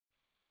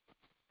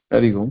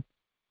हरि ओम्।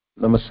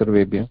 नमः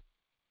सर्वेभ्यः।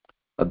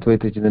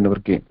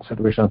 अद्वैतचिन्तनवर्गे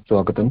सर्वेषां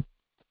स्वागतम्।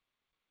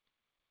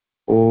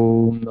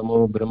 ॐ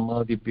नमो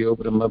ब्रह्मादिभ्यो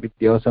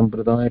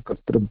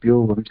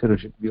ब्रह्मविद्यासम्प्रदायकर्तृभ्यो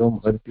वंशऋषिभ्यो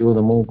महद्भ्यो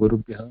नमो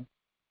गुरुभ्यः।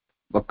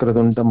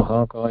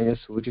 वक्रतुण्डमहाकाय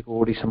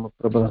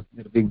सूर्यकोटिसमप्रभ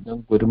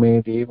निर्विघ्नं कुरु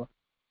मे देव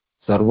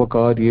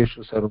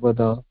सर्वकार्येषु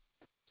सर्वदा।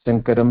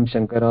 शङ्करं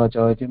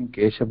शङ्कराचार्यं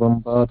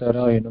केशवं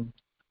बादरायणं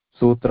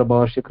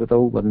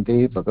सूत्रभाष्यकृतौ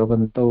वन्दे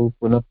भगवन्तौ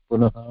पुनः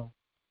पुनः।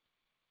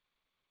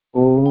 ॐ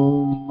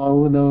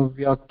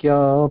मौनव्याख्या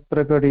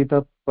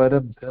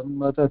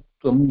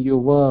प्रकटितपरब्रह्मतत्त्वं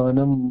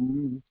युवानं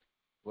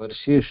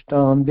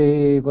वर्षिष्ठान्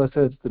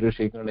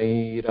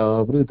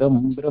देवसदृशिगणैरावृतं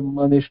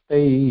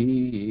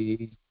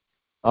ब्रह्मनिष्ठैः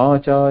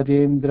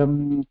आचार्येन्द्रं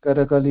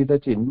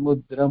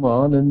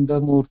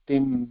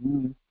करकलितचिन्मुद्रमानन्दमूर्तिं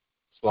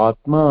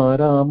स्वात्मा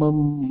रामं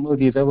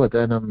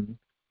मुदितवदनं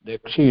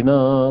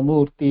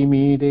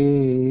दक्षिणामूर्तिमीडे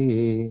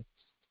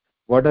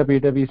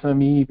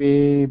वडबिडविसमीपे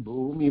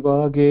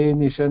भूमिभागे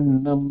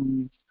निषन्नं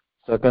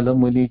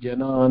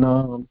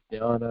सकलमुनिजनानां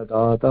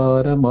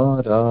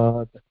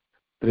ज्ञानदातारमारात्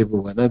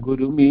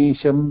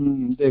त्रिभुवनगुरुमीशं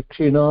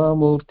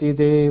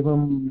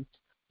दक्षिणामूर्तिदेवं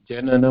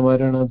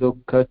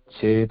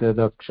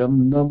जननमरणदुःखच्छेददक्षं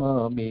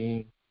नमामि।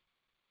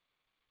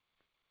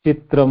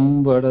 चित्रं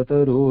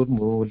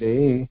वडतरुर्मूले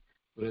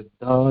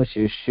वृद्धा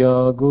शिष्या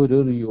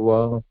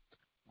गुरुर्युवा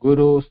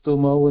गुरोस्तु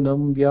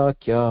मौनं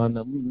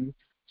व्याख्यानं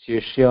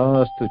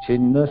शिष्यास्तु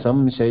छिन्न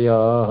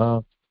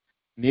संशयाः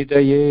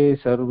निधये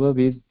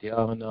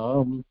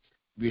सर्वविद्यानां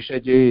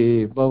विषजे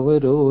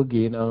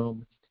भवरोगिणां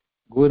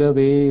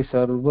गुरवे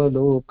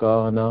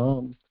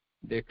सर्वलोकानां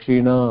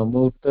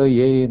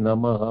दक्षिणामूर्तये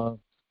नमः।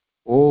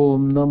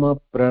 ॐ नमः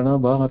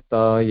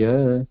प्रणवार्ताय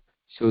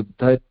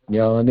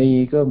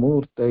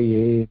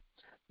शुद्धज्ञानैकमूर्तये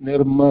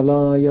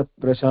निर्मलाय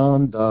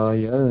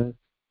प्रशान्ताय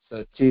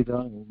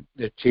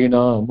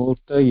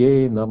दक्षिणामूर्तये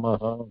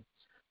नमः।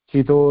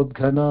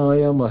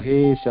 चितोद्घनाय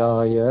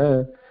महेशाय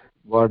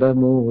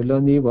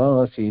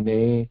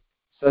वडमूलनिवासिने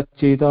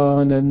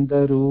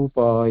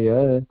सच्चिदानन्दरूपाय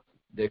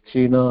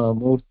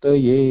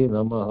दक्षिणामूर्तये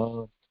नमः।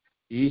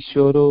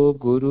 ईश्वरो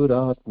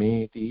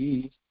गुरुरात्मेति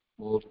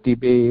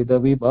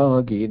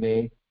मूर्तिभेदविभागिने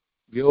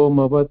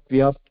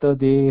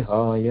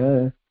व्योमवद्व्याप्तदेहाय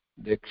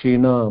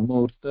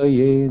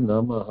दक्षिणामूर्तये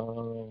नमः।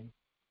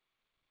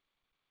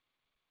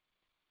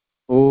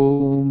 ॐ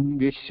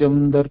विश्वं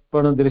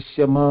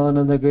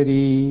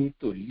दर्पणदृश्यमाननगरी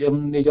तुल्यं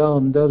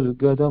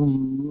निजान्तर्गतम्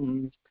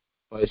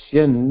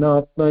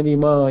पश्यन्नात्मनि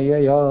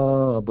मायया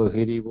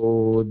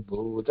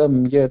बहिरिवोद्भूतं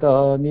यदा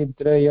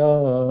निद्रया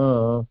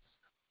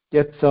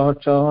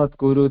यत्साक्षात्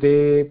कुरुते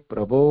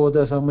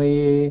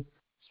प्रबोधसमये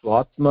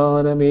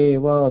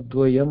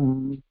स्वात्मानमेवाद्वयम्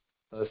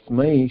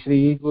तस्मै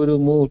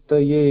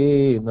श्रीगुरुमूर्तये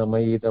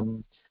नमः। इदं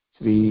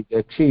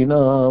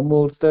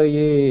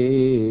श्रीदक्षिणामूर्तये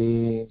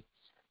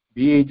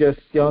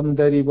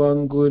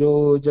बीजस्यान्तरिवाङ्गुरो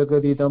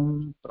जगदिदं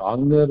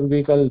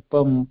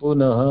प्राङ्निर्विकल्पं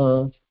पुनः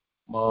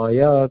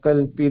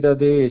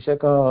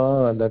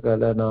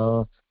मायाकल्पितदेशकालकलना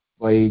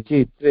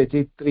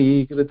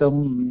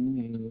वैचित्र्यचित्रीकृतम्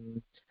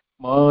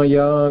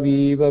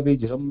मायावीव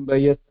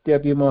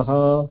विजृम्भयत्यपि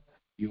महा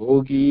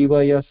योगी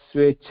वयः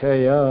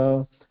स्वेच्छया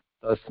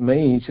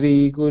तस्मै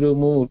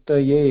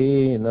श्रीगुरुमूर्तये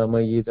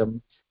नमः। इदं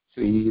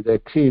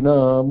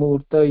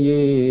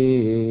श्रीदक्षिणामूर्तये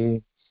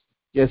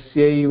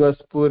यस्यैव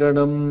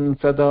स्फुरणं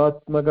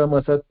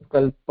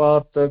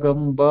सदात्मकमसत्कल्पार्थकं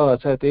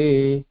भासते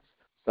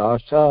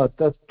साक्षात्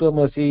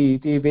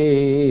तत्त्वमसीति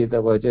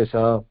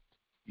वेदवचसा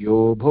यो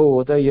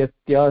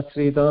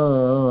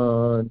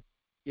बोधयत्याश्रितान्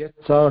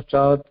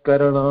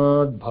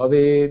यत्साक्षात्करणात्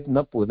भवेत् न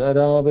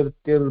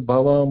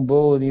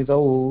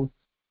पुनरावृत्तिर्भवाम्भोनिधौ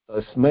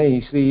तस्मै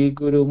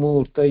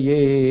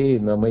श्रीगुरुमूर्तये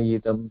नमः।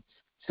 इदं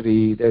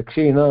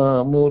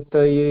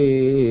श्रीदक्षिणामूर्तये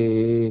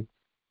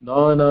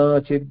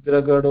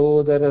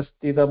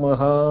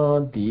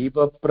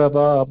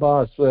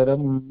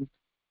नानाछिद्रगडोदरस्थितमहादीपप्रभाभास्वरम्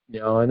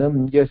ज्ञानं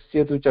यस्य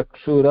तु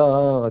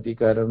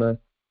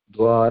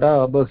चक्षुरादिकरणद्वारा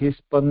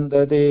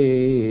बहिस्पन्दते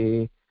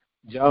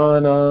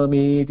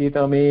जानामीति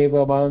तमेव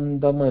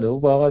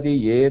बान्धमनुवादि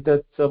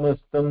एतत्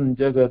समस्तं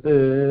जगत्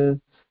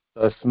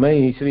तस्मै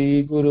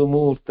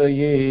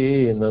श्रीगुरुमूर्तये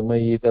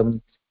नमः। इदं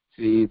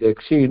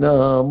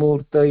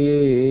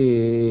श्रीदक्षिणामूर्तये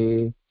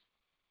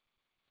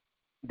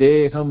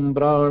देहं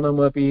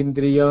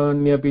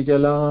प्राणमपीन्द्रियाण्यपि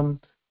जलां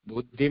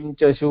बुद्धिं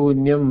च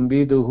शून्यं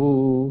विदुः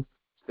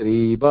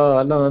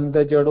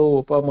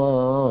स्त्रीबालान्तजडोपमा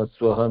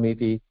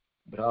स्वहमिति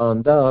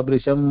भ्रान्ता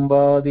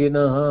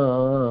वृषम्वादिनः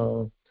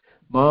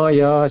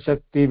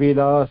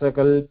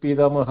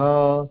मायाशक्तिविलासकल्पितमहा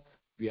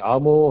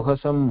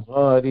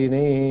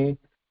व्यामोहसंहारिणे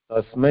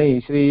तस्मै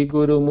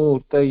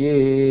श्रीगुरुमूर्तये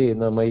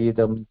नमः।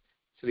 इदं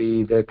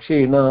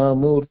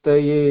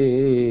श्रीदक्षिणामूर्तये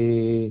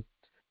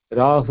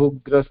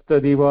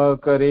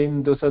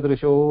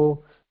राहुग्रस्तदिवाकरेन्दुसदृशो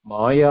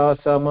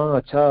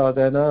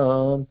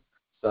मायासमाच्छादनान्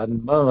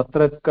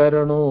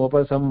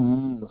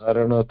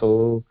सन्मात्रकरणोपसंहरणतो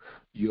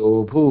यो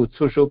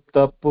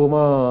भूत्सुषुप्तः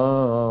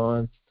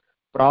पुमान्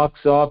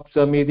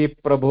प्राक्साप्समिति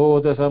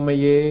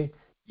प्रबोधसमये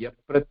यः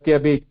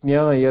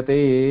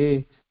प्रत्यभिज्ञायते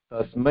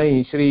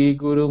tasmai Shri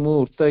Guru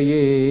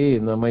Murtaye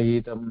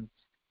Namayidam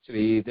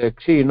Shri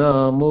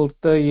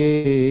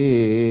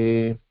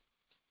Dakshinamurtaye.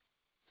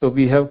 So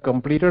we have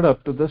completed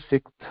up to the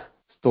 6th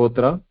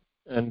stotra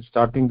and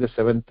starting the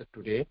 7th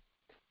today.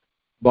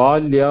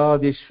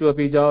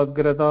 बाल्यादिष्वपि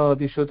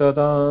जाग्रतादिषु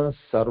तदा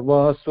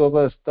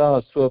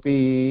सर्वास्ववस्थास्वपि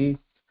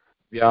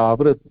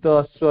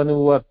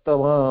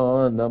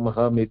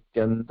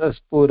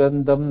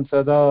व्यावृत्तास्वनुवर्तमानमहमित्यन्तःस्फुरन्दं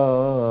सदा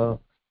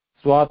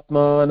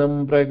स्वात्मानं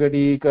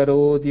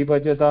प्रकटीकरोति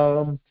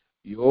भजतां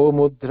यो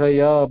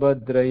मुद्रया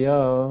भद्रया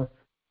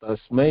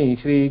तस्मै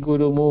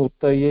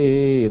श्रीगुरुमूर्तये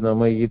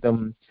नम इदं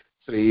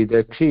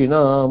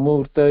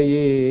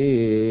श्रीदक्षिणामूर्तये.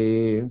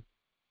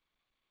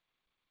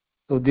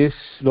 So this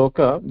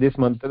shloka, this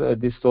mantra,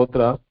 this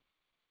stotra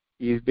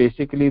is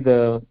basically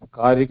the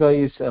Karika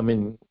is,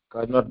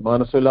 not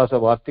Manasulasa,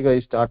 Vartika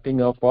is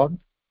starting off on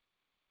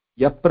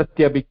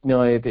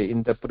Yapratyabhijnayate.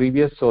 In the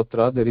previous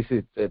stotra, there is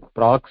a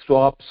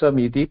Prakswapsam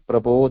iti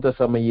Prabodha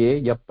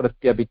Samaye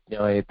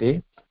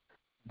Yapratyabhijnayate.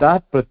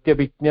 That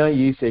Pratyabhijna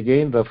is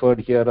again referred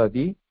here as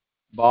the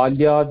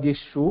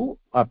Balyadishu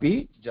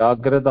api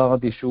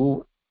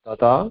Jagradadishu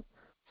tata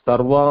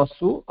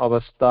Sarvasu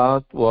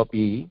avastatu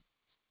api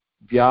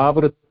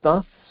व्यावृत्ता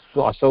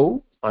स्वसौ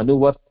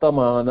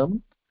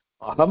अनुवर्तमानम्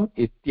अहम्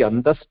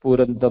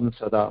इत्यन्तःस्फुरन्तं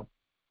सदा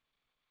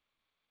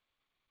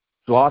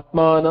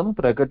स्वात्मानं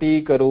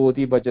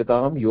प्रकटीकरोति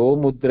भजतां यो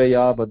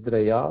मुद्रया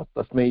भद्रया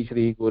तस्मै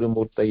श्री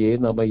गुरुमूर्तये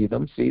नम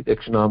इदं श्री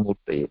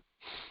दक्षिणामूर्तये.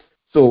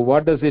 So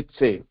what does it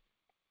say?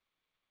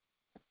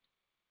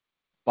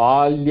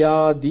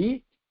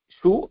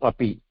 Balyadishu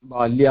api.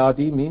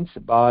 Balyadi means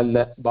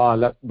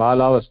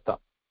balavastha,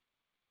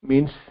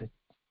 means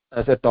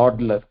as a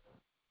toddler.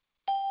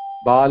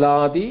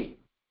 Baladi,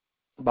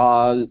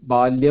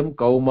 balyam,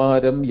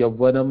 kaumaram,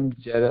 yavvanam,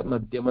 jara,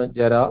 madhyama,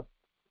 jara,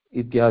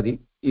 ityadi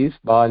is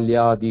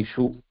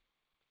balyadishu.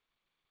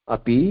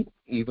 Api,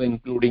 even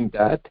including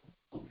that.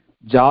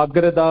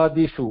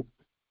 Jagradadishu,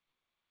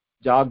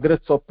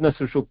 jagrat swapna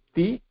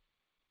sushupti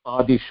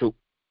adishu.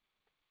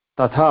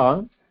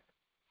 Tatha,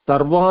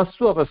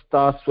 sarvasu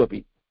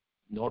avastaswapi.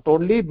 Not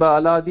only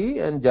baladi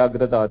and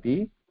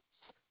jagradadi,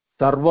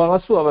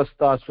 sarvasu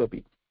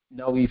avastaswapi.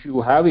 Now if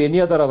you have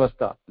any other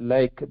avastha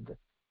like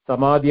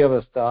samadhi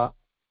avastha,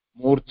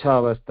 murcha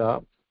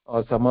avastha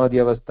or samadhi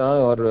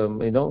avastha, or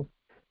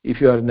if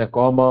you are in a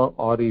coma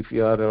or if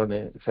you are on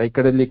a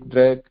psychedelic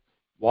drug,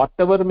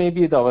 whatever may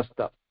be the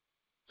avastha,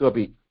 so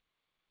be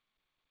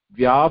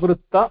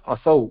vyavritta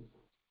asau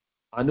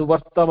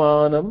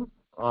anuvartamanam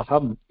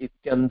aham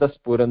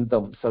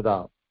ityanthaspurandam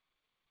sada.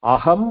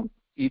 Aham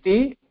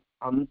iti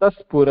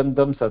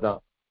antaspurandam sada,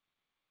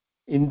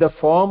 in the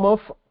form of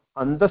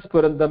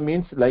Antaspurandam,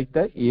 means like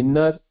the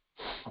inner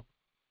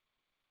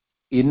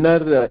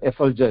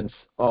effulgence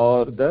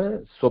or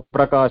the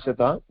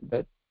Swaprakashata,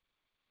 the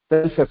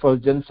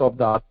self-effulgence of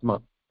the Atma.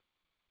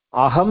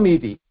 Aham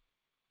iti.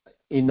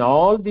 In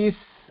all these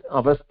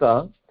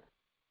avastha,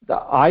 the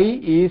I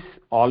is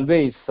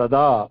always,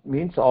 sada,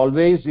 means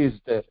always is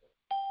there.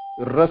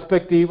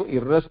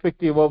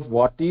 Irrespective of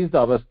what is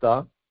the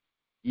avastha,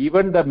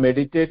 even the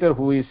meditator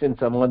who is in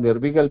Samadhi,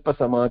 Nirvikalpa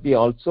Samadhi,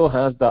 also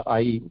has the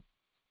I,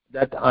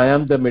 that I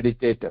am the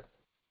meditator.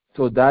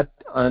 So that,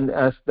 and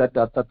as that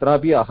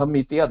tatrapi aham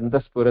iti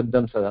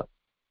antaspurandam sada.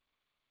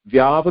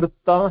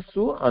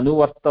 Vyavrittasu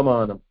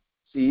anuvartamanam.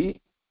 See,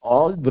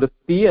 all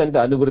vritti and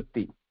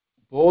anuvritti,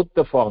 both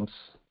the forms.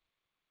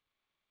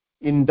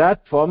 In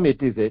that form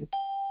it is in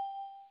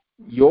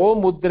yo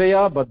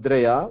mudraya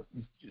bhadraya,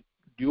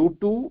 due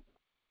to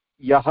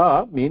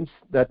yaha means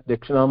that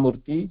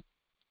Dakshinamurti,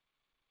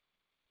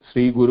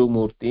 Sri Guru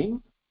Murti,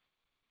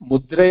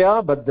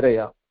 mudraya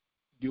bhadraya,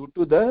 due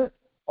to the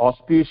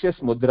auspicious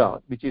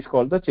mudra, which is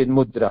called the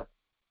Chinmudra.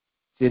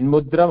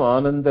 Chinmudram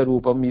Ananda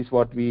Rupam is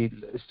what we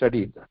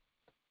studied.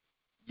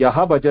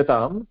 Yaha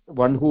bhajatam,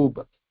 one who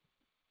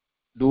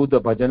do the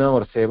bhajana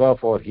or seva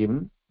for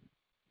him,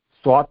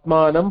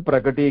 swatmanam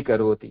prakati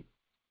karoti.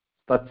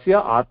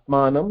 Tatsya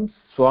atmanam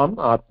swam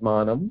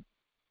atmanam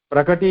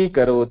prakati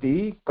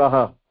karoti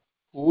kaha.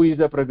 Who is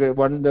the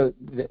one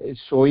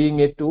showing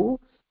it to?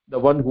 The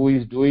one who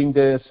is doing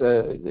this,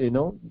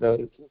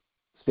 the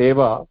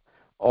seva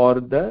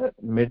or the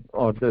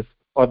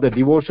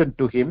devotion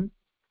to him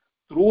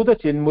through the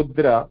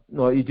Chinmudra.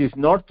 No, it is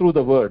not through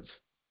the words.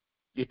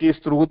 It is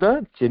through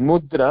the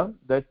Chinmudra,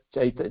 the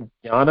Chaitanya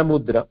Jnana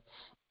Mudra.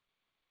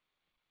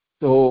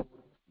 So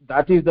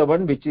that is the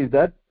one which is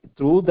that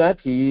through that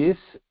he is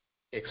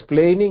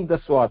explaining the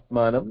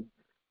Swatmanam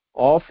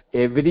of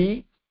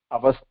every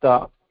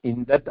avastha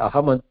in that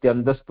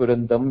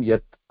ahamantyandaspurantam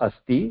yat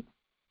asti,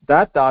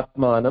 that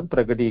atmanam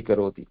prakati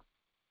karoti.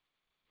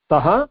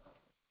 Saha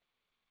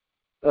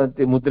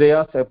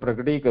mudraya se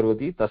prakati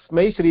karoti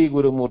tasmai Shri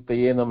Guru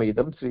Murtaye nama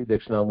idam Shri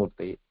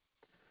Dakshinamurtaye.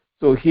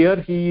 So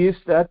here he is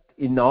that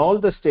in all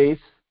the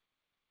states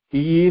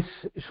he is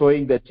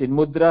showing that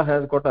Chinmudra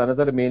has got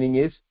another meaning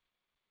is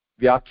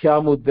Vyakhya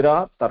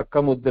Mudra,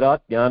 Tarka Mudra,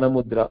 Jnana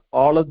Mudra.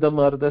 All of them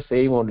are the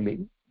same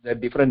only. The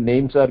different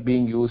names are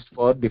being used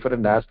for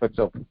different aspects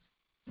of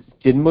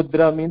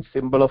Chinmudra means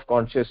symbol of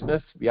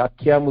consciousness.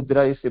 Vyakhya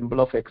mudra is symbol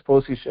of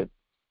exposition.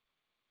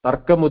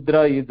 Tarka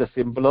mudra is the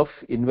symbol of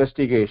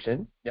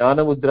investigation.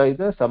 Jnana mudra is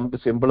the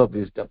symbol of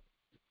wisdom.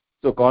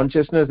 So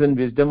consciousness and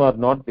wisdom are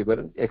not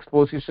different.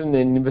 Exposition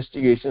and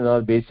investigation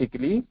are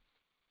basically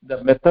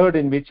the method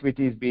in which it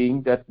is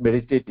being that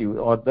meditative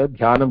or the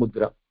dhyana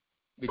mudra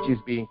which is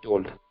being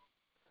told.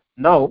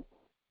 Now,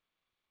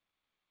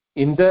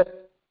 in the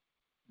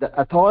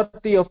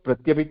authority of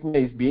pratyabhijna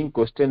is being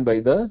questioned by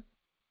the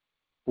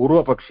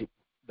Purvapakshi,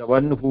 the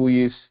one who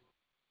is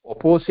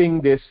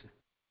opposing this,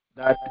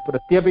 that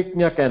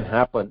pratyabhijna can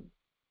happen.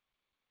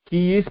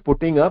 He is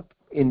putting up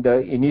in the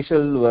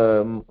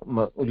initial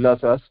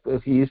ullasas,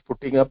 he is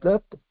putting up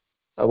the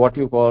what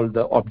you call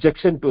the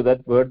objection to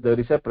that word. There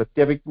is a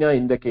pratyabhijna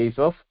in the case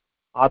of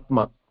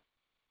atma.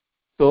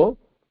 So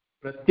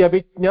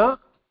pratyabhijna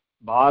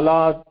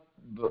balat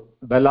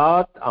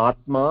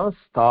atma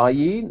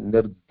sthayi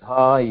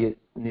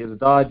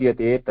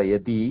nirdaryate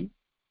tayati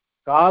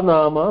ka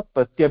nama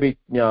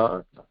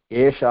pratyabhijna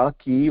esha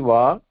ki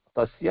va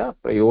tasya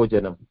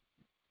prayojanam.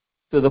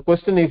 So the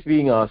question is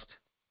being asked,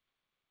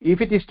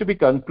 if it is to be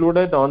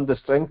concluded on the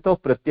strength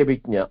of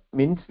pratyabhijna,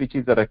 means which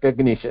is the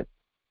recognition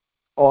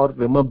or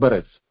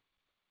remembrance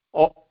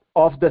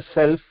of the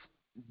self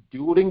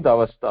during the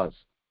avasthas,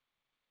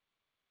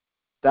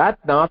 that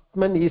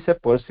Atman is a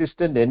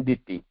persistent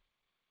entity.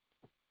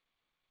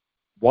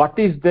 What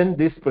is then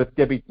this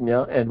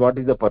pratyabhijna and what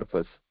is the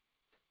purpose?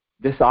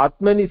 This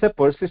Atman is a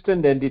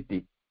persistent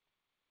entity.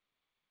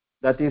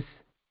 That is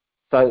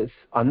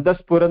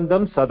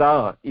andaspurandam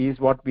sada is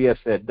what we have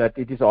said, that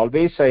it is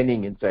always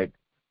shining inside.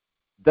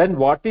 Then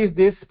what is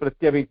this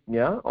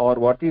pratyabhijna, or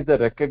what is the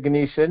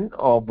recognition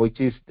of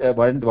which is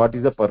what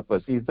is the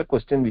purpose, is the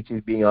question which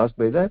is being asked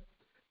by the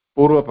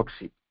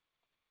Purvapakshi.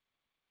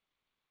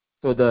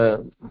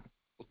 So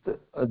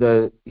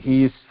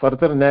he is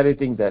further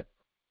narrating that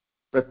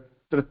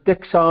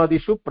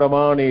pratyakshadishu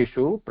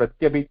pramaneshu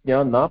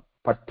pratyabhijna na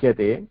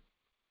pathyate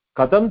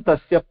kadam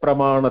tasya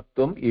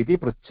pramanatvam iti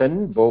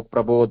pruchan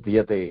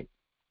prabodhyate.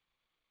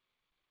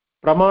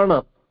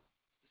 Pramana,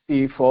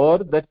 see, for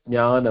that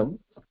jnanam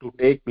to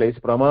take place,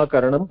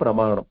 pramakaranam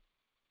pramanam,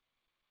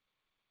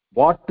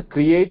 what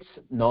creates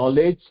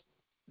knowledge,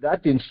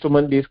 that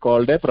instrument is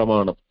called a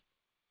pramanam.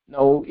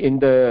 Now in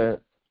the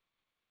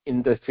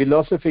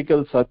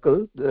philosophical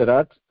circle, there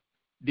are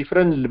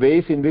different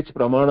ways in which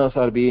pramanas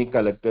are being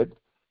collected.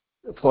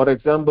 For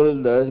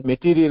example, the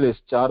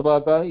materialist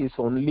Charvaka is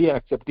only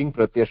accepting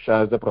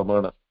pratyaksha as the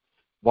pramana.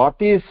 What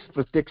is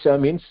pratyaksha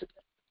means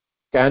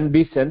can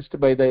be sensed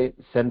by the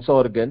sense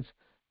organs,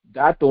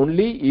 that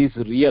only is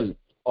real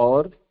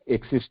or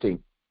existing.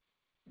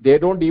 They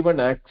don't even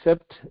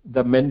accept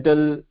the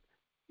mental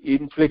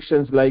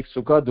inflictions like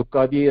sukha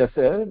dukkadi as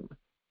a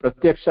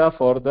pratyaksha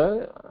for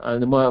the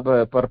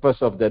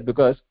purpose of that,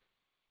 because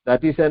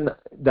that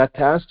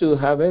has to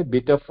have a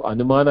bit of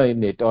anumana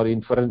in it or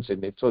inference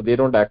in it, so they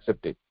don't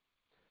accept it.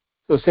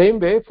 So same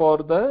way for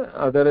the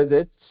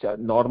other,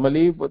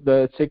 normally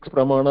the 6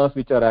 pramanas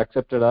which are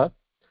accepted are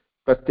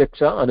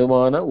pratyaksha,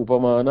 anumana,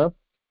 upamana,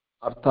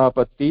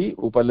 arthapatti,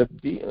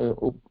 upalabdhi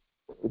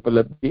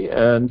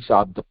and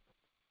shabdam.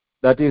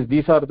 That is,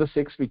 these are the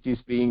 6 which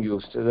is being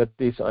used. That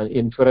is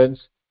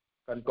inference,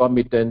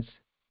 concomitance,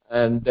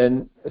 and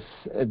then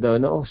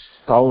the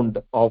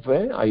sound of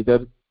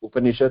either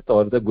Upanishad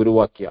or the Guru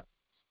Vakya.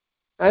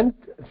 And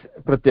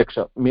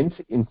pratyaksha means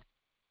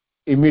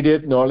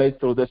immediate knowledge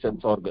through the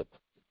sense organ.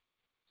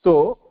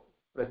 So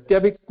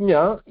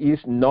pratyabhijna is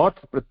not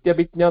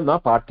pratyabhijna na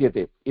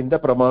patyate in the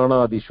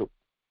pramanadishu.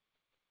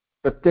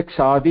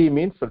 Pratyakshadi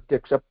means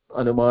pratyaksha,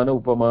 anumana,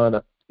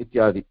 upamana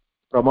ityadi.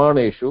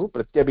 Pramaneshu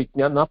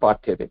pratyabhijna na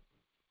patyate.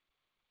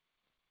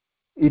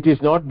 It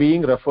is not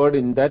being referred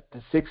in that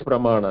 6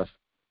 pramanas.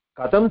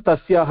 Katham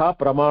tasyaha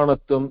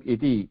pramanatvam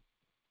iti.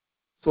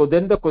 So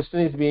then the question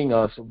is being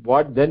asked,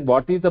 what is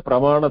the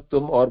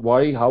pramanatvam, or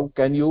why, how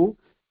can you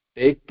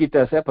take it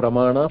as a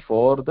pramana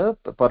for the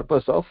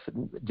purpose of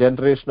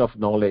generation of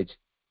knowledge?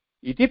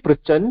 Iti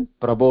pruchan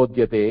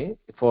prabodhyate.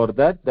 For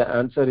that the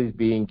answer is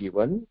being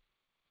given.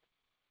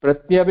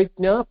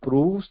 Pratyabhijna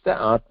proves the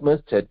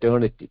Atma's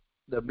eternity.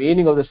 The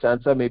meaning of the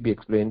stanza may be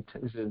explained.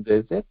 There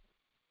is a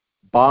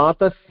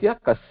bhatasya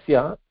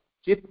kasya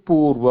chit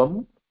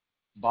purvam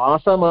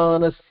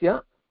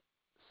vasamanasya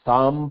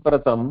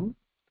sampratam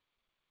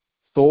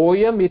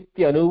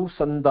soyamityanu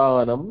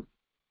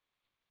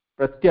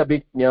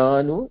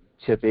pratyabhijnanu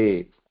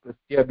chate.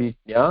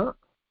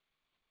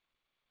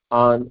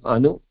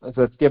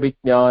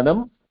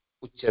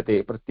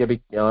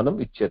 Pratyabhijnanam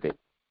uchyate.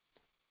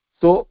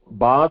 So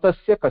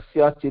bhatasya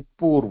kasyachit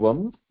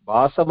purvam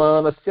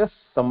vasamanasya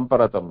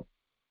sampratam.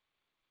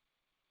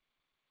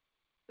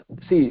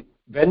 See,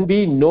 when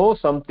we know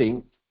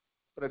something,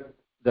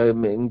 the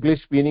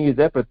English meaning is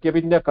that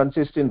pratyabhijna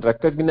consists in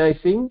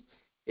recognizing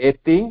a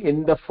thing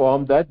in the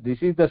form that this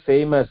is the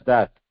same as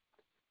that,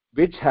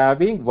 which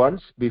having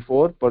once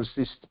before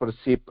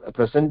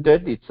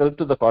presented itself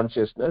to the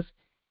consciousness,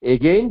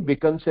 again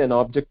becomes an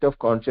object of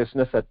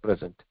consciousness at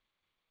present.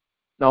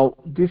 Now,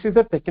 this is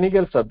a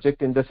technical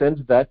subject in the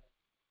sense that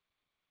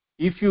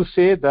if you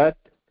say that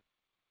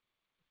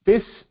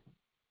this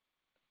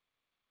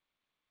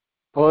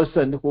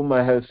person whom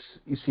I have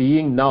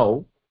seeing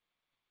now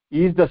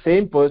is the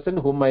same person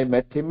whom I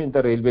met him in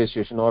the railway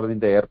station or in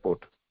the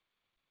airport.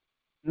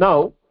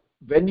 Now,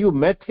 when you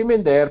met him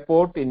in the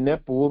airport in a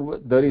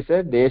there is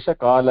a desha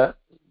kala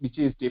which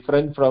is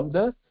different from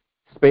the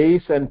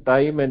space and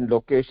time and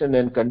location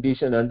and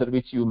condition under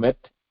which you met.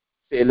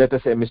 Say, let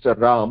us say Mr.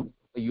 Ram,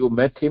 you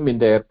met him in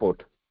the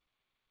airport.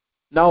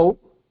 Now,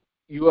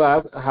 you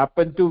have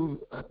happened to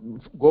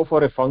go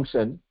for a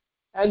function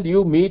and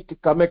you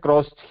come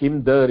across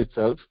him there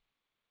itself.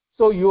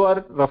 So you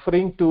are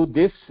referring to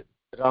this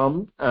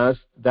Ram as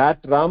that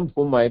Ram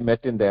whom I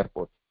met in the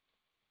airport.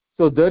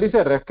 So there is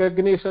a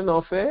recognition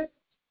of a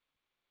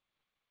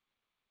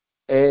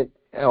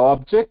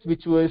object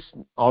which was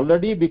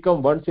already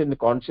become once in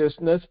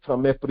consciousness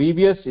from a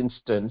previous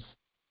instance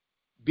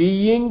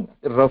being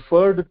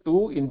referred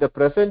to in the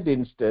present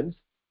instance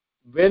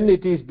when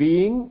it is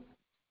being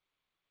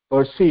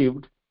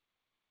perceived.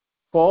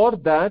 For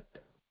that,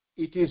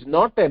 it is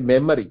not a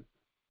memory.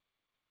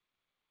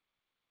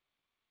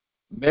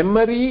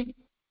 Memory,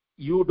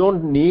 you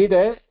don't need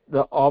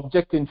the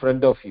object in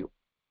front of you.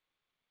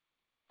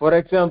 For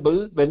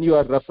example, when you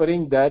are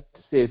referring that,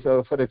 say,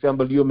 so for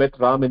example, you met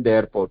Ram in the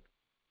airport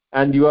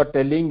and you are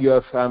telling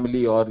your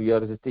family or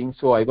your thing,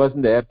 so I was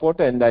in the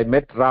airport and I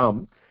met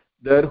Ram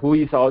there,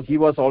 he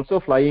was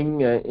also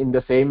flying in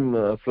the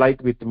same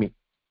flight with me.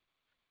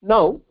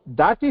 Now,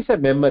 that is a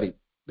memory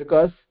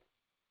because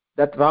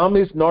that Ram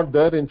is not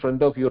there in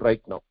front of you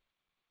right now.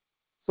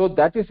 So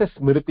that is a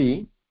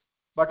smriti.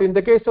 But in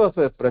the case of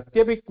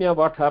pratyabhijna,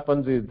 what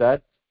happens is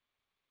that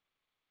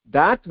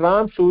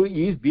Ram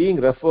is being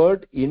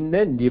referred in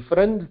a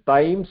different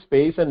time,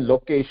 space and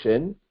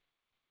location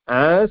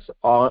as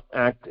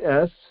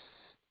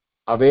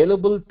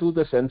available to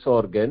the sense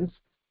organs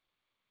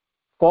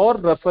for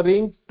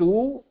referring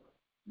to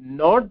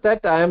not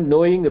that I am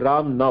knowing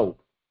Ram now,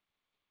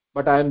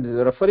 but I am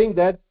referring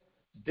that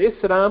this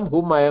Ram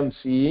whom I am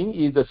seeing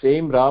is the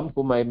same Ram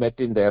whom I met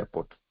in the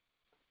airport.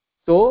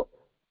 So,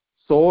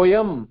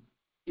 soyam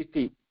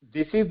iti,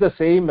 this is the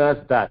same as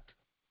that.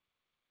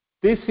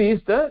 This is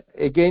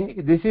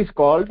this is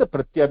called the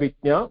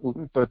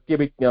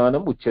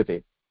pratyabhijnanam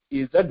uchyate,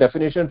 is the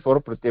definition for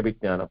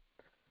pratyabhijnanam.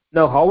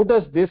 Now, how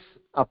does this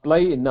apply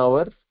in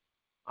our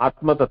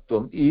Atma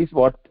Tattvam is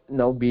what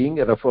now being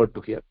referred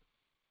to here.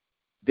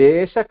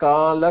 Desha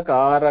kala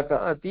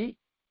karakati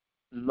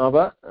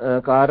nava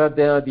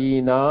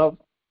karadadina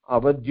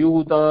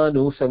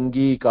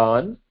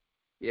avadyudanusangikan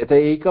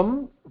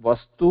yataikam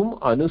vastum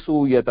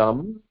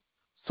anusuyatam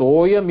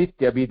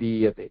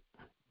soyamityabhidiyate.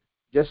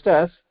 Just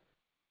as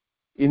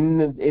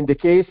in the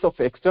case of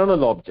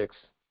external objects,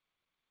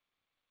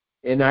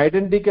 an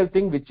identical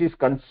thing which is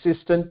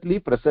consistently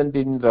present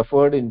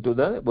referred into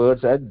the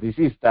words as this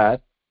is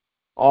that,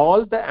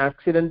 all the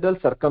accidental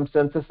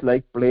circumstances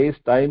like place,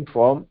 time,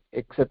 form,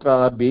 etc.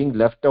 are being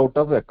left out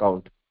of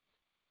account.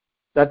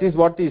 That is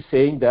what is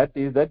saying, that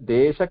is that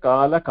desha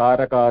kala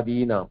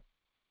karakadina.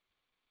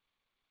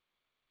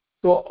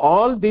 So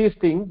all these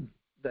things,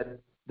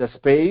 the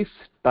space,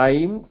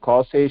 time,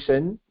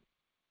 causation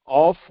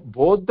of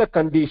both the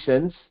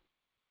conditions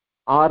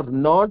are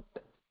not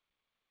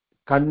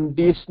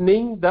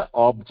conditioning the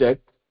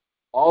object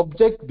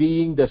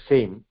being the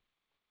same.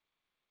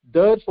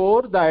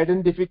 Therefore, the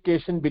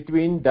identification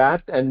between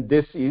that and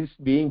this is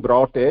being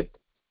brought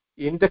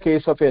in the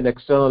case of an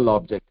external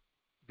object.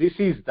 This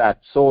is that.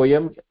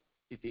 Soyam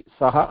iti,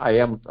 saha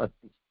ayam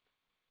ati.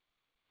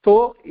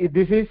 So,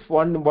 this is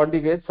one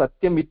thing,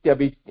 satyam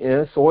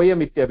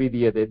soyam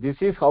ityabhidiyate. This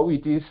is how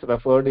it is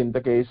referred in the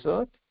case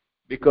of,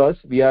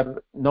 because we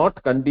are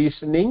not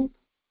conditioning,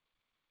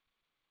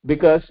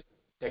 because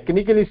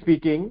technically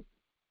speaking,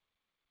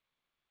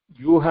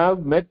 you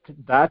have met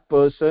that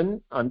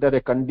person under a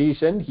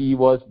condition he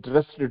was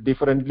dressed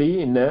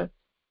differently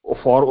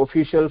for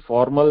official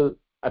formal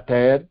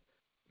attire,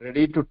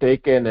 ready to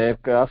take an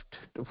aircraft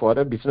for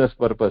a business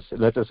purpose,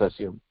 let us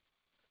assume.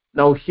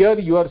 Now here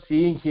you are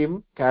seeing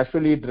him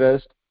casually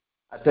dressed,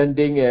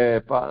 attending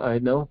a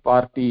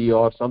party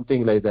or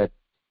something like that.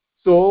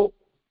 So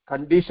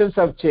conditions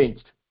have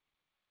changed,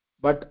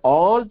 but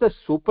all the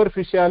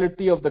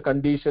superficiality of the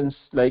conditions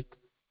like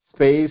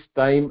space,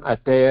 time,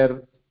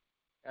 attire,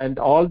 and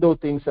all those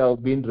things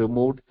have been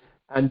removed,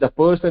 and the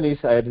person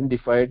is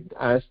identified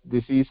as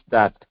this is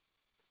that.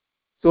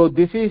 So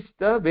this is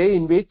the way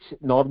in which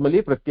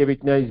normally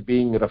pratyabhijna is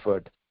being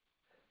referred.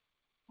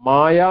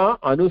 Maya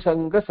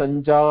anusanga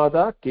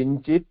sanjata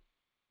kinchit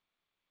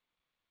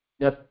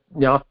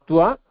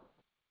jnatva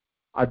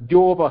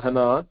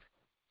adyopahanat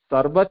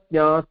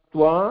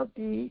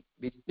sarvajnatvati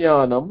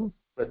vijnanam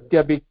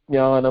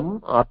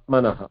pratyabhijnanam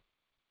atmanah.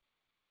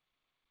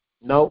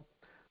 Now,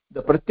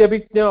 the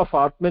pratyabhijna of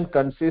Atman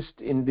consists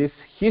in this,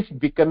 his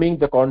becoming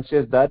the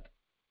conscious that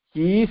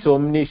he is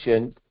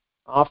omniscient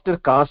after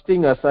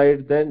casting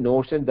aside the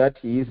notion that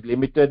he is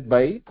limited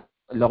by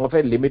of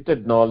a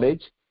limited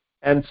knowledge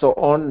and so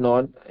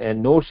on, a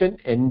notion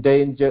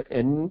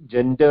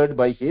engendered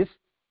by his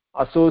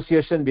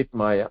association with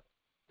Maya.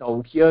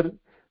 Now here,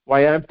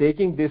 why I am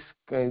taking this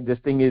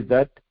thing is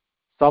that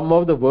some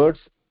of the words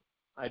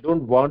I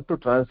don't want to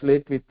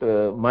translate with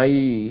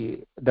my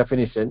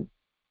definition,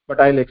 but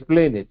I'll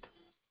explain it.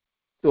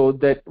 So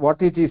that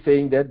what it is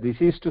saying, that this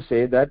is to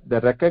say that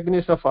the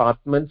recognition of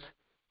Atman's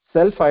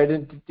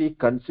self-identity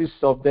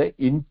consists of the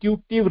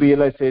intuitive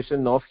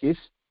realization of his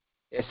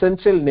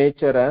essential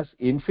nature as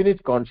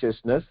infinite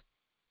consciousness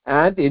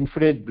and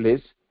infinite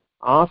bliss,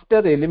 after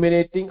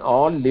eliminating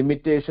all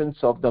limitations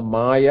of the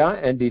Maya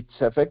and its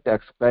effect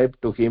ascribed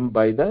to him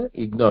by the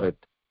ignorant.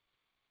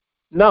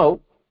 Now,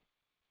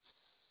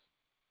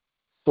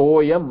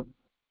 soyam,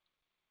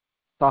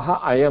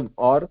 saha ayam,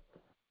 or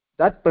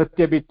that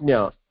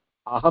pratyabhijna,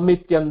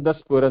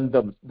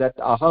 ahamityandasphurandam, that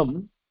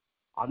aham,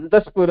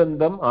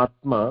 andasphurandam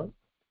atma,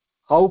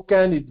 how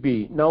can it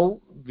be? Now,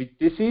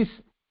 this is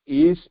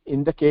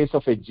in the case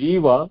of a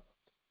jiva,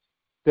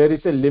 there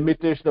is a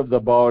limitation of the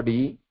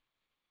body,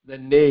 the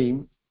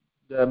name,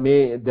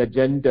 the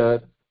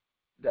gender,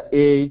 the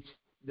age,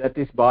 that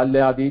is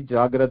balyadi,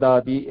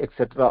 jagradadi,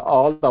 etc.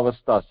 All the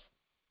avasthas.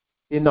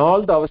 In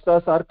all the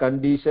avasthas are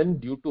conditioned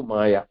due to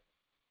Maya.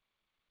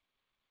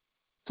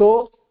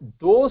 So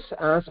those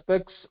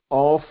aspects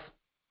of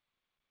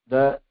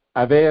the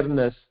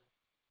awareness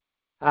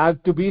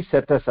have to be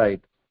set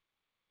aside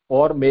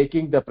for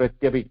making the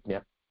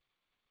pratyabhijna.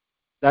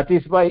 That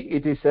is why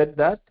it is said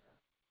that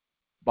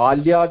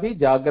balyadi,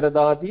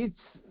 jagradadi,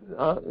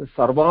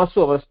 sarvasu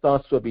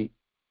avasthasvapi.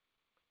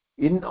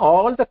 In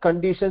all the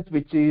conditions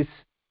which is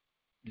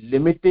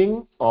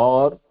limiting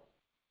or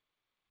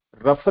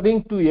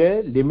referring to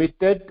a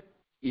limited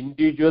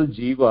individual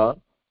jiva,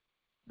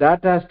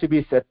 that has to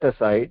be set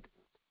aside.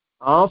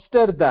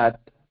 After that,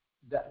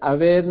 the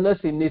awareness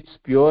in its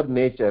pure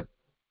nature,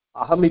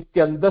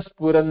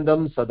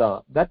 ahamityandasphurandam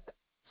sada, that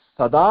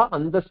sada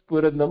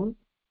andasphurandam,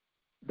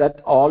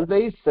 that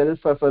always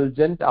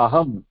self-effulgent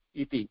aham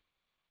iti,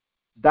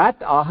 that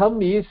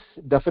aham is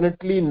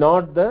definitely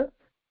not the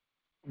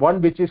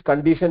one which is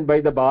conditioned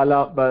by the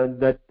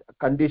the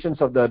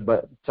conditions of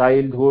the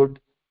childhood,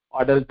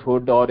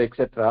 adulthood, or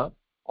etc.,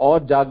 or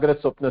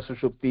jagrat swapna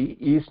sushupti,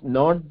 is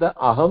not the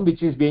aham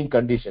which is being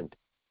conditioned.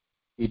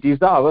 It is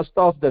the avastha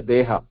of the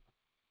deha,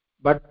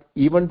 but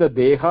even the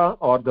deha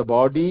or the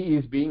body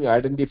is being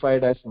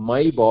identified as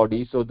my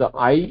body, so the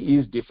I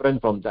is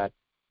different from that.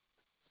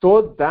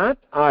 So that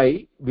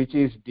I, which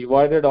is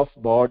divided of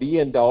body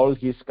and all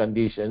his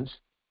conditions,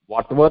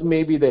 whatever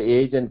may be the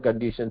age and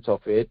conditions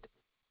of it,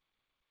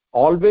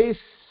 always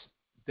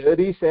there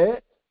is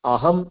a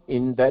aham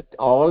in that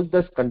all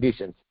the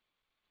conditions,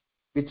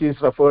 which is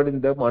referred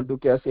in the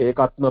Mandukya as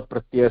ekatma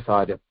pratyaya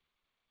sarya.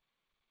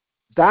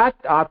 That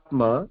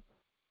atma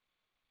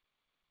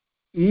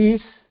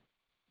is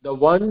the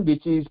one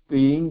which is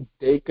being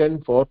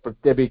taken for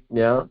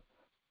pratyabhijna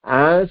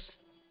as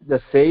the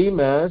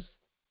same as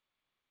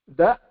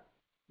the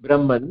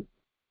Brahman,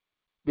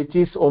 which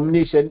is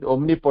omniscient,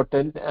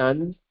 omnipotent,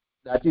 and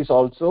that is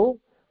also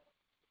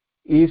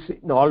is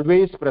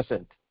always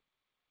present.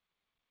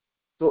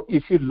 So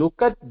if you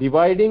look at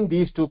dividing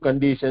these two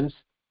conditions,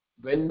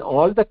 when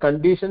all the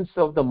conditions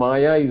of the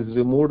Maya is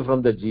removed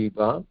from the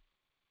jiva,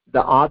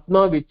 the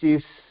Atma which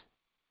is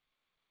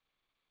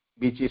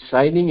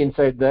shining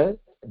inside the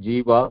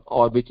jiva,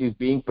 or which is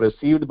being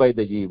perceived by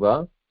the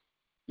jiva,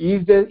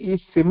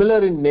 is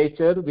similar in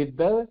nature with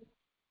the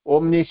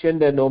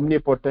omniscient and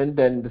omnipotent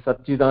and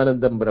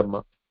Satchidanandam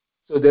Brahma.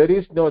 So there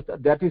is no,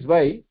 that is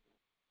why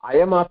I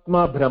am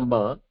Atma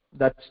Brahma,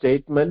 that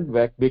statement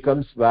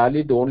becomes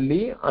valid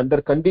only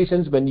under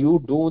conditions when you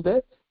do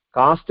the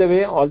cast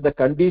away all the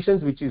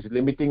conditions which is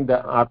limiting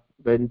the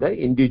when the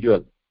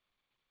individual.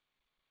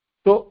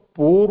 So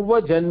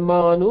Purva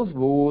Janmanu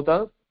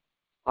Bhuta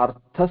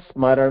Artha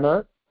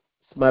Smaranat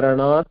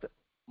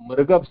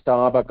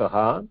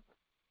Mrigabstabakaha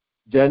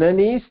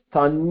Janani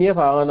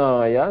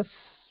Sthanyapanaya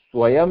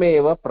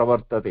Swayameva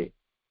Pravartate.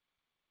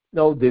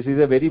 Now this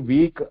is a very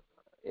weak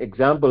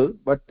example,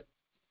 but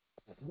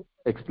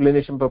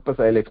explanation purpose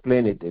I'll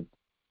explain it.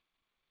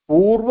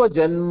 Purva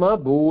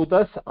Janma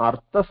Bhutas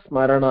Artha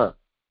Smaranat.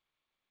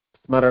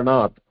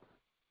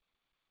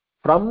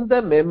 From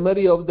the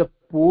memory of the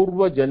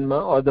Purva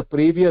Janma or the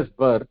previous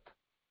birth,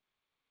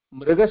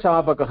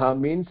 Mrigashabakaha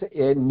means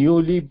a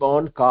newly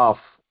born calf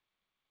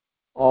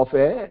of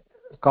a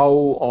cow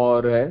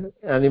or an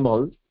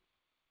animal.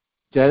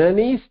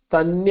 Janani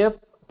Stanya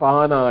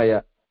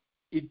Panaya.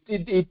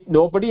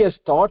 Nobody has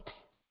taught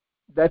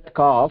that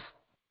calf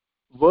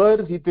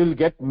where it will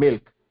get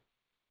milk,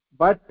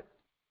 but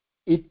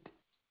it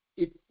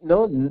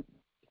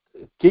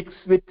kicks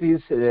with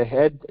his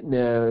head,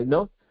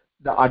 the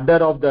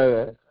udder of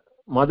the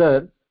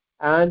mother,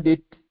 and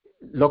it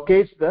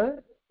locates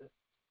the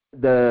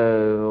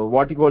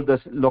what you call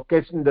the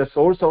location, the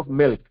source of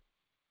milk.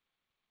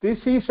 This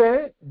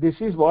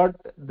is what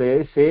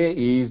they say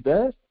is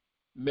the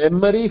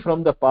memory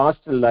from the past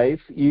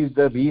life, is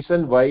the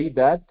reason why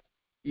that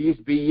is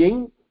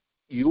being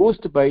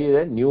used by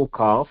the new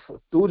calf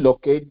to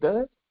locate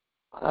the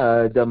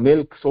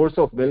milk, source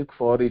of milk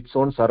for its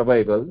own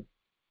survival.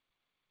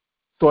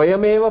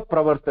 Swayameva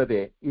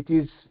pravartade. It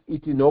is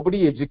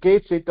nobody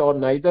educates it, or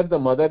neither the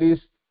mother is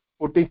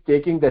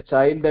taking the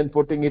child and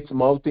putting its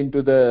mouth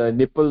into the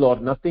nipple or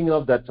nothing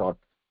of that sort.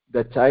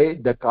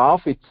 The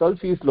calf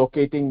itself is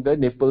locating the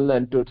nipple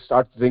and to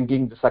start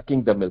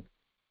sucking the milk.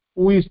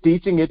 Who is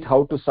teaching it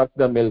how to suck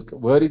the milk?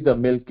 Where is the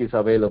milk is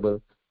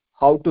available?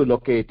 How to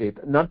locate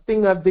it?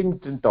 Nothing has been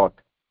taught.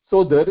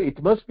 So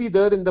it must be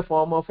there in the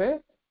form of a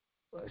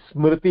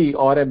smriti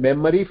or a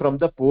memory from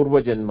the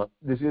purva janma.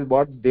 This is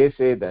what they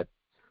say that.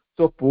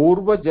 So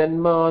purva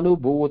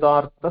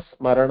janmanubhutartha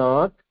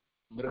smaranat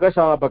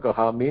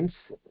mrigashapakaha means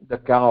the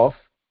calf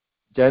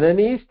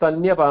janani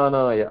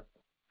stanyapanaya,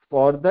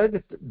 for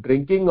the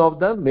drinking of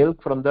the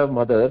milk from the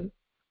mother.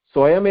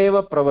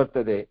 Swayameva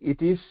pravartade.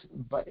 It is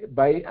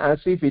by as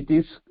if it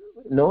is,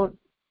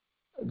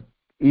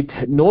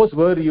 it knows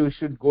where you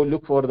should go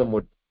look for the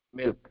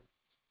milk.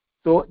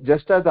 So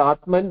just as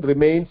Atman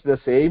remains the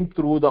same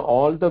through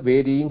all the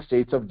varying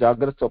states of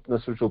Jagrat, Swapna,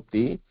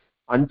 Sushupti,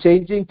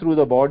 unchanging through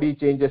the body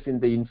changes in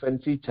the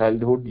infancy,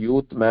 childhood,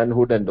 youth,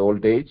 manhood and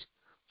old age,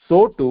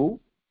 so too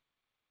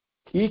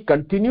he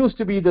continues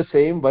to be the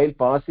same while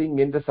passing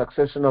in the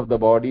succession of the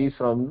bodies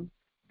from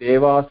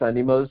devas,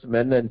 animals,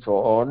 men and so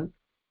on,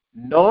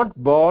 not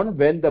born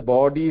when the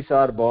bodies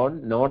are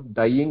born, not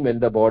dying when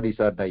the bodies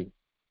are dying.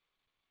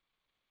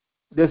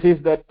 This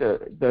is that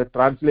the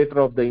translator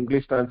of the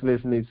English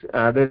translation is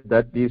added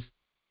that is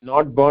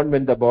not born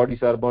when the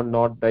bodies are born,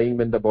 not dying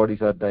when the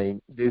bodies are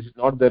dying. This is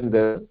not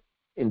there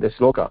in the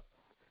sloka.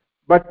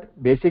 But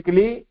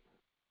basically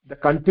the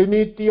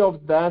continuity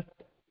of that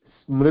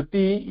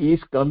smriti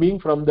is coming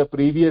from the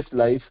previous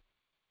life,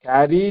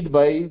 carried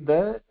by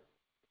the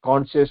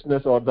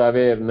consciousness or the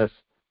awareness,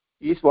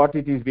 is what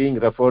it is being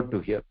referred to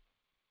here.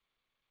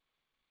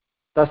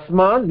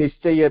 Tasma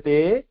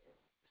nischayate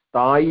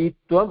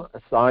स्थायित्वं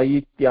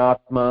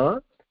सायित्यात्मा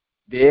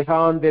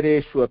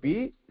देहान्तरेष्वपि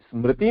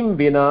स्मृतिं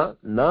विना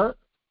न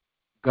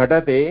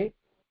घटते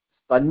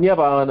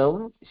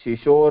स्तन्यपानं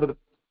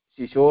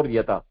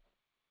शिशोर्यथा.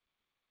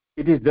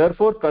 It is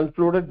therefore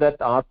concluded that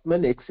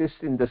Atman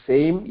exists in the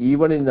same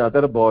even in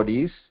other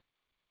bodies,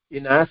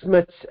 in as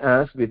much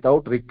as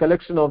without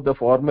recollection of the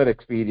former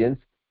experience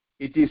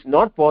it is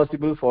not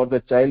possible for the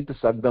child to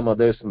suck the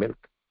mother's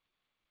milk.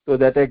 So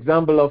that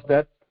example of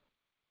that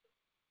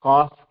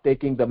calf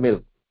taking the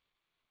milk.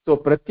 So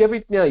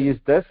pratyabhijna is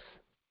thus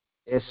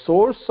a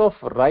source of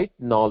right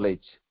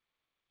knowledge,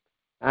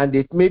 and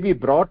it may be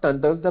brought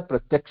under the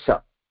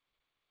pratyaksha.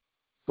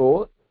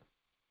 So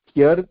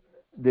here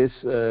this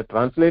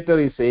translator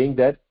is saying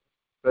that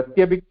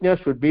pratyabhijna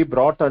should be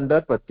brought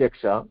under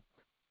pratyaksha,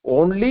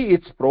 only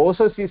its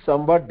process is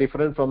somewhat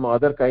different from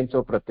other kinds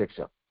of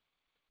pratyaksha.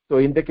 So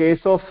in the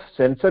case of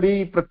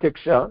sensory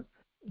pratyaksha,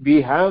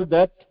 we have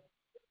that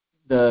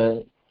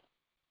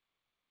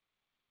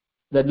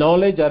the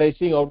knowledge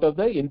arising out of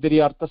the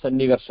indriyartha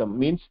sannivarsham,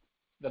 means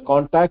the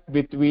contact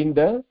between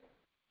the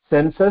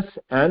senses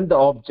and the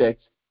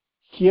objects.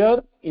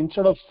 Here,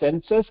 instead of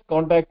senses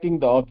contacting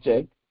the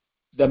object,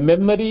 the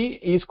memory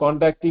is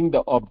contacting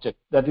the object.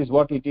 That is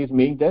what it is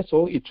meaning there.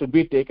 So it should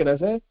be taken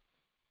as a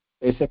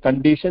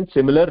condition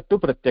similar to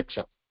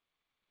pratyaksha.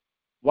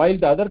 While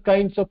the other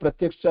kinds of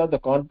pratyaksha, the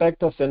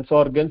contact of sense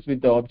organs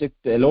with the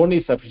object alone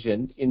is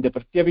sufficient, in the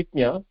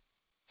pratyabhijna,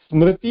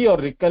 smriti or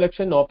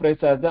recollection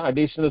operates as the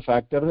additional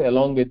factor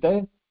along with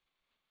the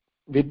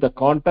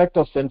contact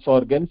of sense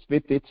organs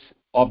with its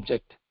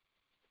object.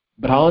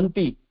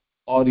 Bhranti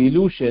or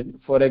illusion,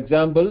 for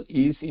example,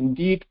 is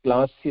indeed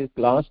classed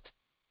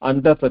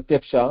under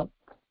pratyaksha,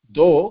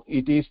 though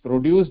it is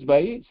produced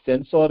by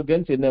sense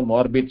organs in a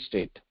morbid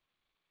state.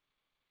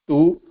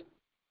 To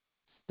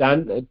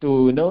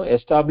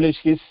establish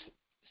his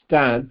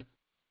stand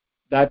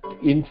that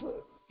in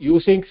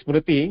using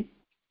smriti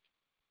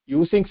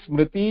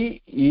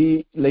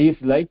is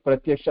like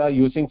pratyaksha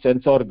using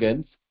sense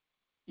organs.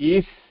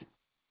 He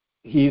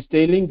is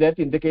telling that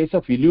in the case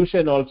of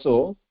illusion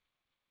also,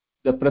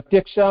 the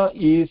pratyaksha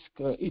is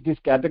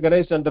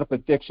categorized under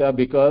pratyaksha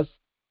because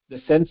the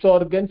sense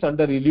organs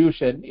under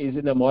illusion is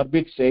in a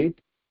morbid state,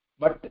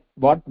 but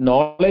what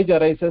knowledge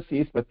arises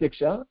is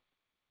pratyaksha,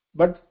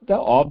 but the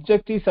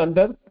object is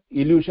under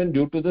illusion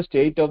due to the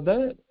state of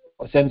the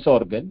sense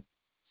organ.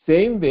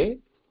 Same way,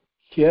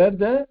 here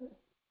the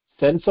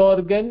sense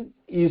organ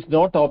is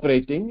not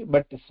operating,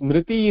 but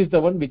smriti is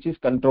the one which is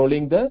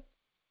controlling the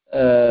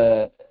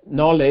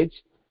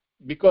knowledge,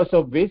 because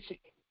of which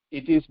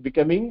it is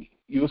becoming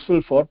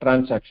useful for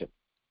transaction.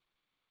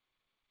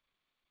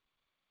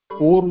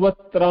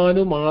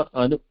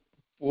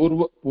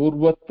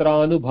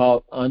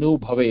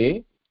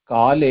 पूर्वत्रानुभवे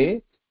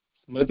काले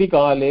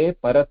स्मृतिकाले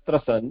परत्र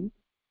सन्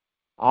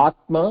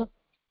आत्मा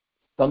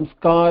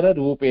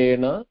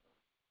संस्काररूपेण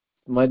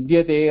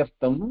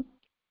मध्यतेऽर्थं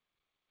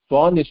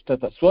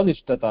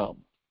स्वनिष्ठताम्.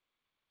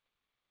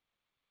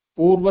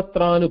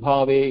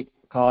 पूर्वत्रानुभवे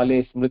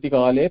काले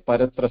स्मृतिकाले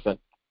परत्र सन्.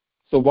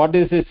 So what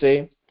does it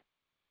say?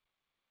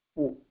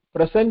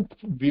 present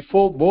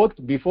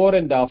before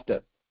and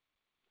after,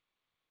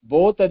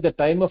 both at the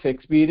time of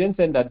experience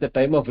and at the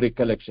time of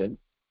recollection.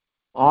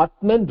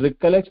 Atman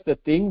recollects the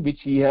thing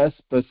which he has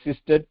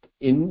persisted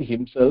in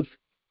himself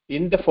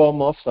in the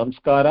form of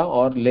samskara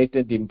or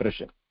latent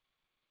impression.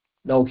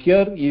 Now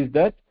here is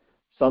that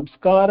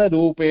samskara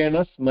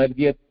rupena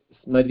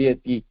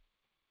smaryati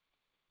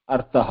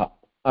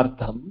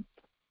artham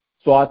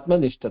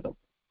swatmanishtatam.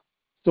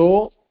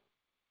 So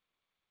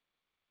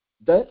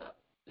the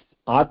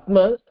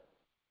Atma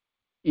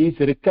is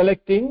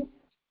recollecting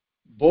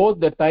both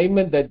the time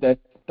and that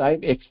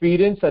time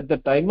experience at the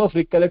time of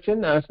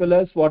recollection as well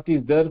as what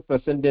is there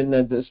present in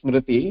the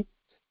smriti.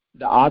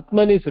 The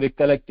Atman is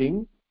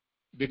recollecting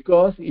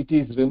because it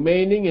is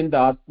remaining in the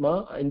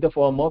Atma in the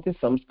form of a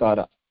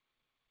samskara.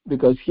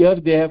 Because here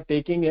they have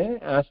taken an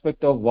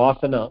aspect of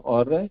vasana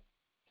or a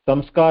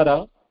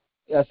samskara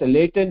as a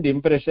latent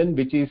impression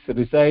which is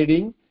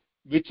residing,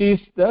 which is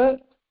the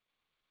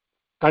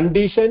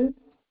condition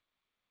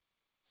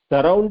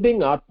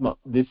surrounding Atma.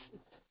 This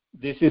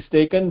is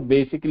taken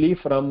basically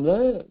from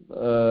the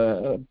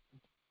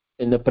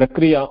in the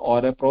prakriya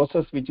or a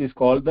process which is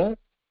called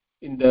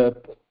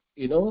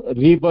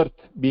rebirth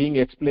being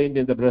explained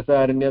in the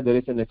Brihadaranya. There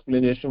is an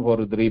explanation for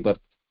the rebirth.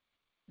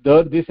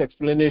 There this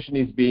explanation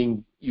is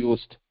being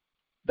used,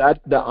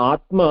 that the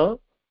Atma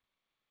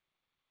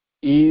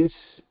is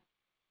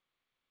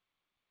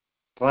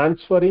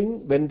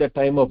transferring when the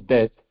time of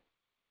death,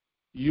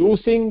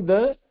 using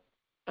the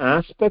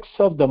aspects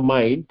of the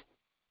mind,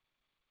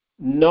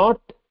 not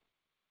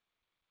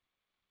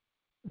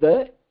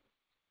the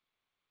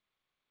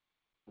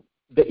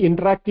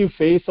interactive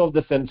phase of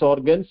the sense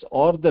organs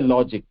or the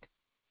logic,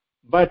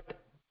 but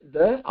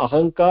the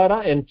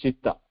ahankara and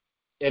chitta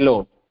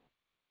alone.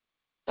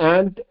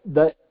 And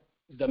the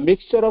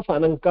mixture of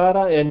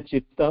ahankara and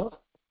chitta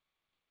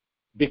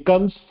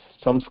becomes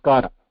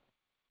samskara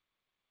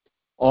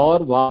or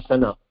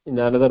vasana, in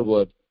another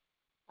word.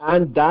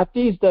 And that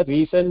is the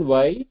reason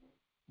why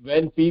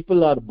when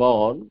people are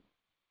born,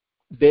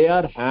 they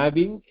are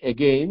having a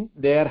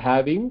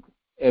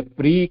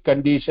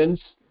preconditions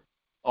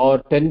or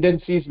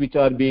tendencies which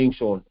are being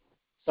shown.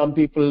 Some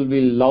people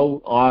will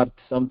love art,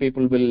 some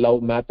people will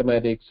love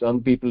mathematics,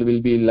 some people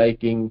will be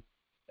liking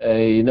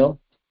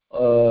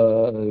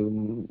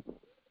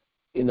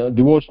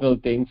devotional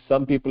things,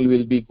 some people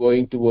will be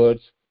going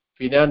towards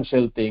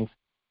financial things.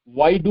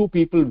 Why do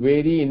people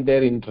vary in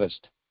their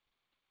interest?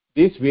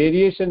 This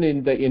variation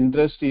in the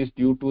interest is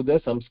due to the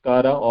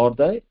samskara or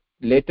the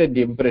latent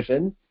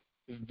impression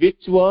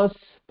which was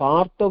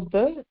part of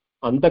the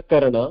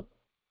antakarana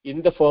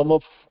in the form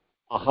of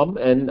aham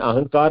and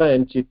ahankara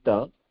and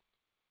chitta,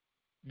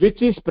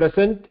 which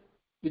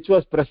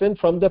was present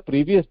from the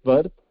previous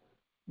birth,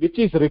 which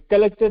is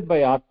recollected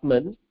by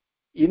Atman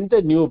in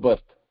the new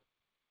birth.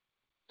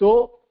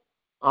 So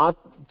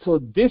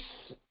this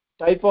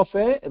type of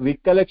a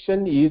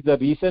recollection is the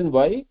reason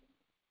why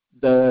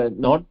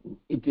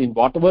in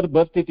whatever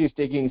birth it is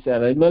taking, is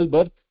an animal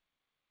birth,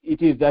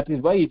 that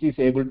is why it is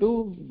able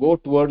to go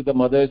toward the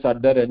mother's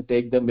udder and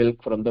take the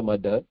milk from the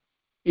mother.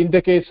 In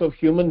the case of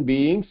human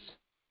beings,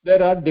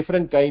 there are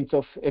different kinds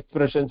of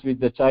expressions which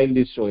the child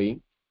is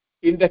showing.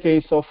 In the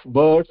case of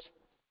birds,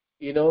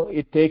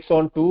 it takes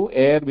on to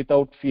air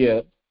without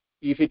fear.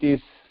 If it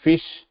is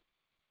fish,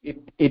 it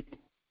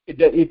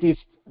is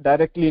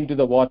directly into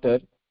the water.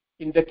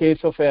 In the case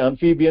of an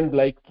amphibian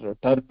like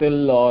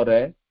turtle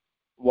or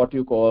what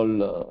you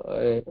call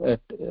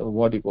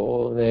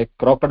a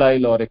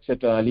crocodile or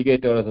etc.,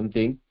 alligator or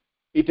something,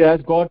 it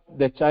has got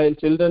the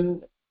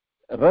children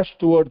rush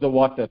toward the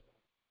water.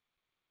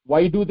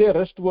 Why do they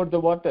rush toward the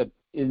water?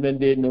 Is when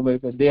they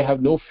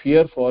have no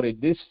fear for it.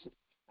 This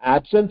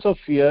absence of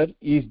fear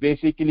is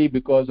basically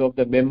because of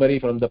the memory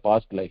from the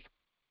past life.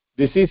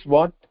 This is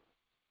what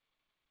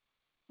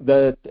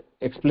the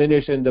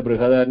explanation in the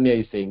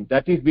Brihadaranya is saying.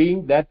 That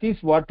is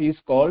what is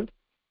called,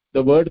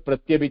 the word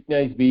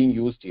pratyabhijna is being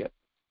used here.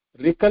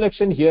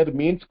 Recollection here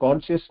means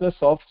consciousness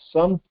of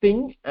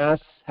something as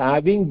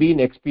having been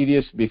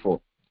experienced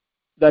before.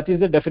 That is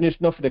the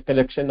definition of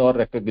recollection or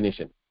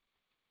recognition.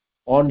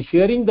 On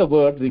hearing the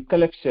word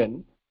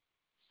recollection,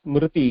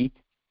 smriti,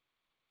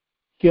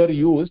 here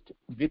used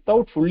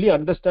without fully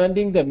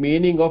understanding the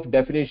meaning of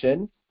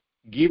definition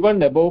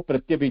given above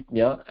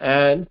pratyabhijna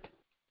and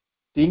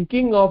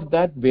thinking of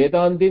that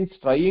Vedantins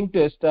trying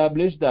to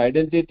establish the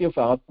identity of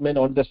Atman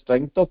on the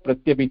strength of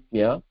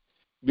pratyabhijna,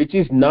 which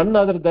is none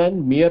other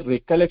than mere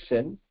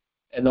recollection,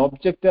 an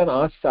objector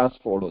asks as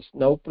follows.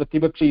 Now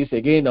Pratibakshi is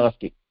again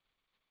asking,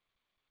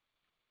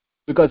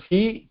 because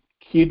he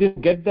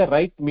didn't get the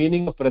right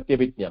meaning of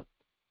pratyabhijna.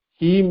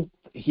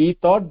 He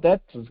thought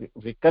that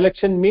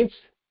recollection means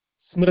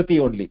smriti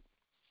only.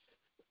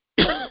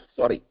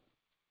 Sorry.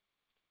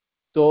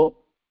 So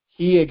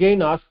he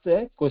again asks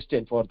a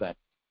question for that.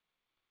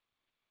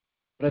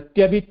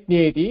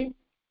 Pratyabhijneti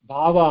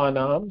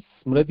bhavanam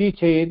smriti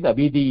ched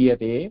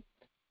abhidiyate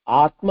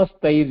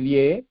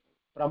atmastairye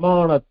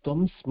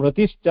pramanatvam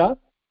smritischa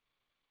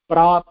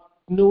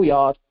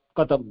prapnuyat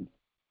katam.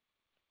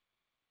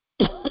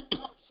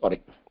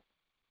 sorry,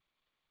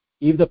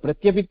 if the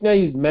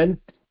pratyabhijna is meant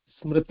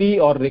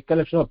smriti or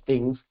recollection of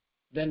things,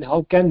 then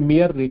how can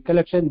mere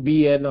recollection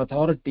be an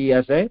authority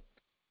as a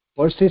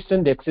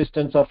persistent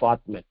existence of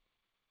Atman?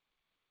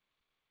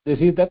 This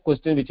is the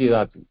question which is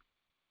asking.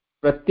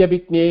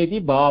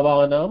 Pratyabhijneti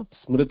bhavanam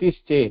smriti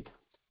chet.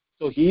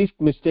 So he is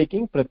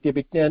mistaking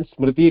pratyabhijna and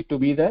smriti to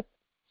be the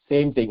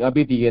same thing,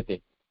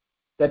 abhidhiyate.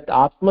 That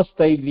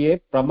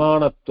atmastairye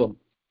pramanatvam.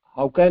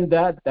 How can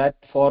that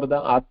for the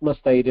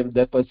atmastairyam,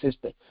 the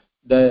persistent,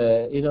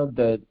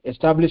 the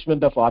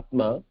establishment of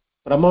atma,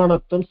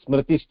 pramanatvam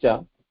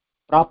smritischa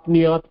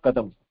prapniyat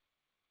kadam.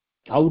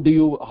 How do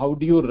you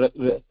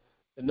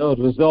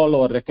resolve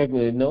or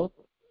recognize,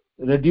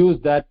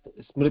 reduce that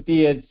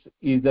smriti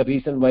is the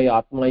reason why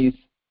atma is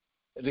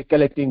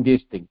recollecting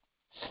these things?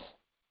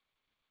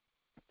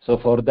 So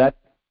for that,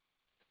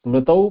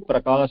 smritau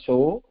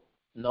prakasho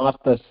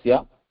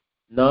nartasya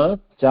na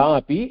cha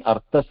api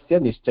arthasya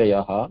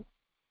nischayah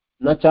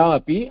na cha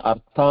api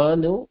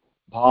arthanu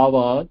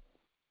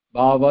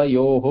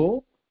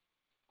bhavayoho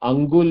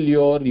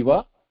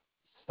angulyoriva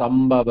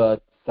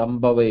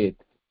sambhavet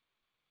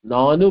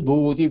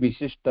नानुभूति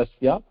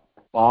विशिष्टस्य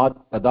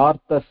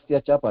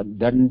पदार्थस्य च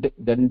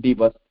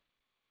दण्डिवत्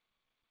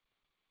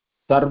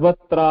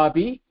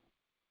सर्वत्रापि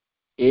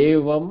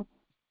एवम्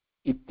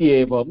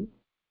इत्येवं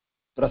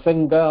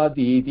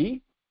प्रसंगादीति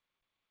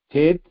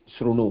चेत्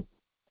शृणु.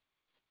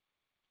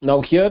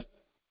 Now here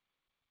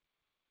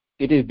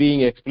it is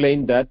being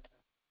explained that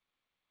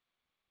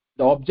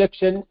the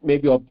objection may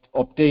be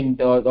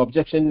obtained,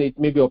 it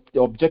may be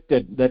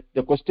objected, that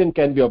the question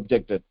can be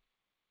objected.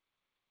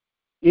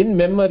 In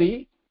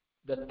memory,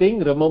 the thing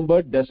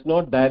remembered does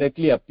not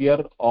directly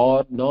appear,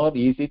 nor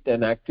is it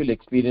an actual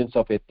experience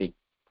of a thing,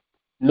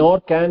 nor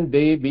can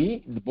they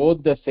be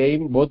both the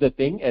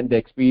thing and the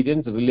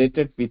experience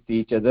related with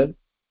each other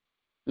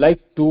like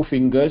two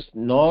fingers,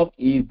 nor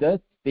is the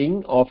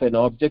thing of an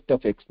object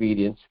of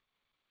experience,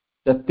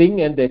 the thing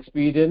and the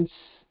experience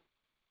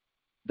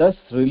thus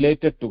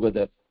related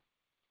together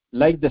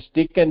like the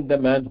stick and the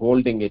man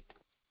holding it.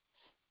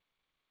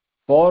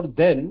 For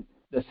then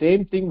the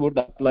same thing would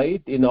apply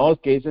in all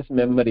cases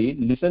memory.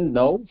 Listen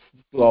now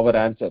to our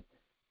answer.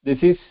 This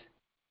is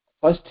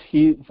first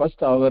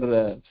our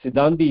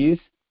Siddhanti is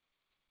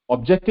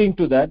objecting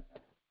to that.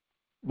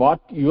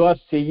 What you are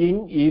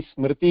saying is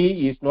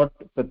smriti is not,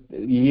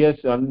 he has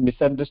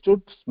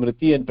misunderstood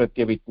smriti and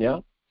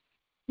pratyabhijna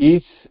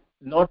is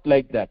not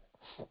like that.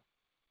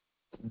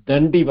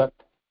 Dandivat,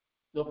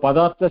 no,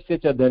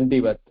 padarthasya cha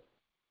dandivat.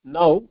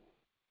 Now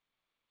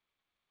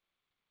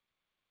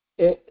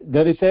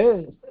there is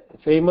a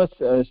famous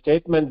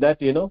statement that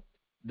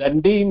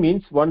dandi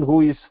means one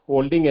who is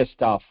holding a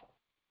staff,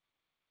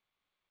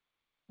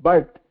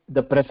 but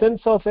the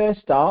presence of a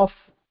staff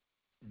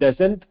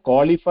doesn't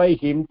qualify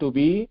him to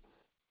be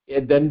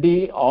a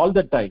dandi all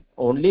the time.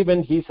 Only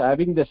when he is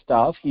having the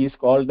staff he is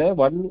called a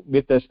one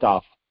with a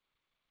staff.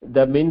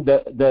 That means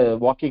the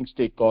walking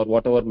stick or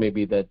whatever may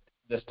be that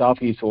the staff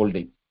he is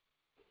holding.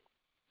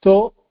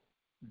 So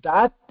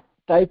that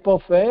type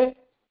of a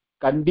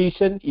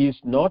condition is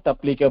not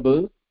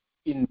applicable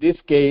in this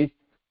case.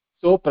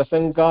 So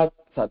prasangat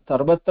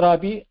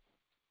sarvatra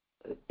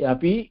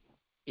api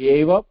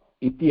eva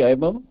iti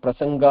evam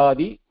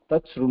prasangadi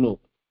tat shrunu.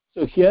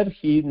 So here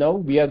now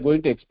we are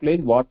going to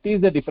explain what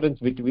is the difference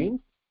between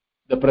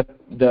what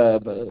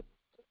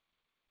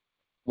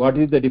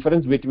is the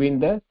difference between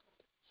the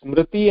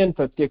smriti and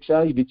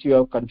pratyaksha, which you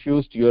have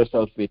confused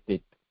yourself with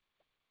it.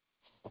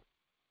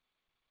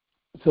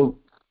 So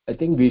I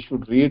think we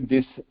should read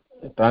this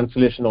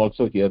translation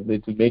also here.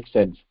 It will make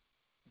sense.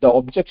 The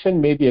objection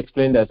may be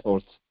explained as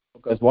follows,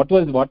 because what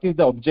is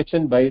the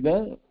objection by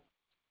the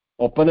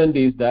opponent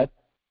is that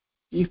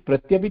if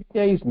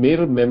pratyabhijna is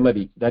mere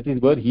memory, that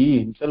is where he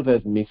himself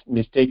has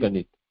mistaken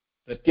it.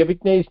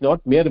 Pratyabhijna is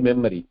not mere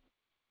memory.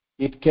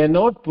 It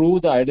cannot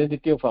prove the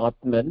identity of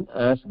Atman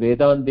as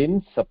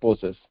Vedantin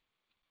supposes.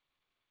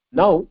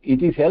 Now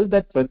it is held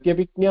that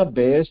pratyabhijna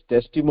bears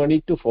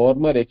testimony to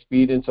former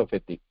experience of a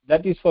thing.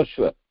 That is for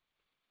sure.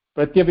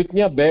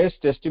 Pratyabhijna bears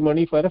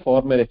testimony for a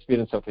former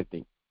experience of a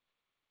thing.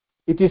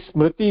 It is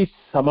smriti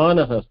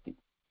samanah asti.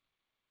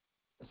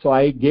 So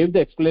I gave the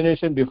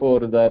explanation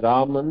before. The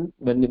Raman,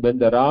 when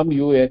the Ram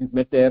you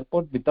met the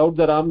airport, without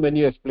the Ram when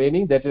you are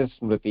explaining, that is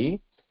smriti.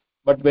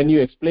 But when you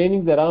are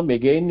explaining the Ram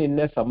again in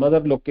some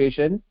other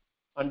location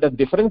under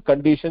different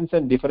conditions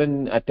and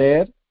different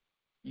attire,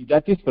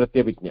 that is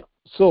pratyabhijna.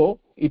 So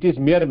it is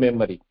mere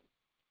memory,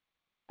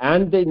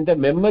 and in the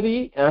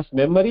memory, as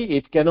memory,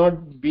 it cannot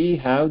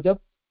have the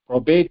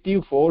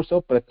probative force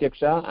of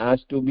pratyaksha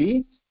as to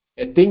be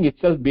a thing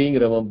itself being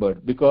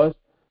remembered, because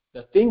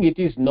the thing, it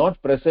is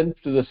not present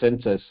to the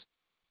senses.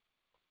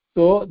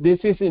 So this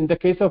is in the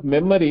case of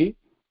memory,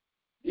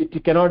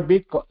 it cannot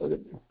be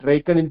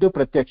taken into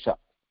pratyaksha.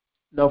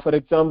 Now for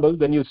example,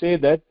 when you say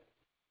that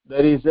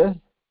there is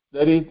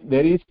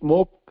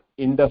smoke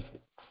in the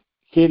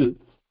hill,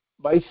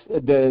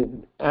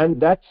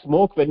 and that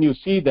smoke, when you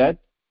see that,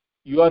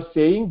 you are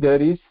saying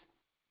there is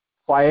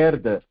fire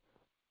there.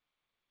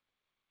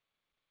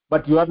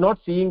 but you are not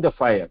seeing the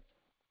fire.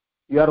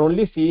 You are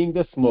only seeing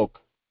the smoke.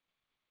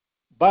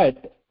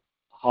 But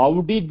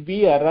how did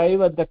we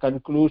arrive at the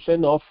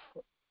conclusion of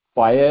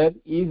fire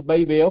is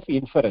by way of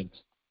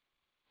inference,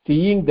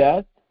 seeing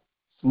that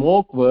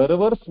smoke,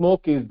 wherever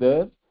smoke is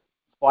there,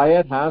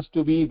 fire has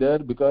to be there,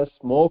 because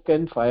smoke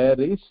and fire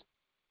is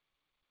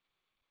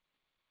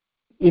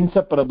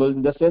inseparable,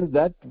 in the sense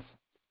that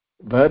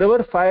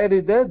wherever fire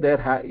is there,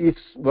 if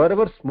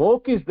wherever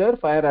smoke is there,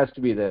 fire has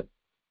to be there.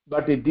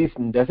 But it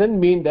doesn't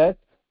mean that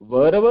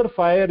wherever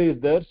fire is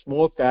there,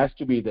 smoke has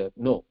to be there.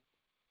 No,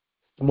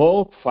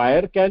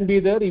 fire can be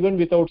there even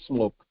without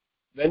smoke.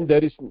 When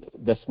there is,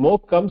 the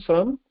smoke comes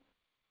from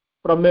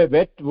a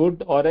wet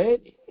wood or a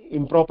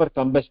improper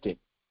combustion.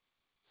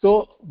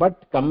 So,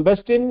 but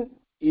combustion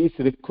is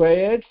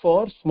required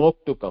for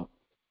smoke to come.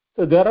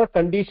 So there are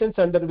conditions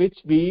under which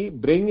we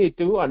bring it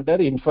to under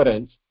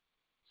inference.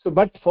 So,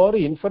 but for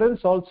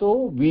inference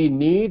also we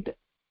need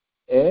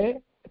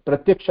a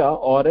pratyaksha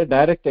or a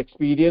direct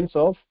experience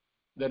of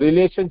the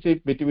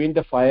relationship between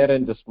the fire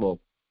and the smoke.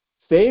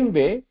 Same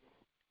way,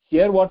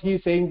 here what he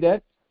is saying,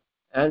 that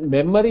and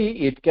memory,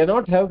 it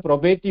cannot have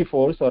probative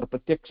force or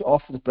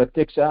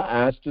pratyaksha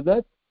as to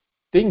the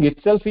thing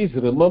itself is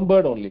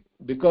remembered only,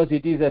 because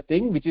it is a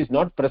thing which is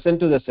not present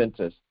to the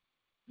senses,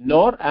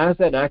 nor as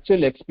an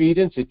actual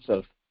experience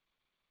itself.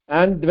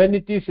 And when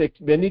it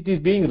is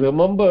being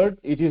remembered,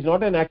 it is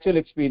not an actual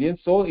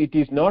experience, so it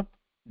is not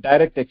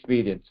direct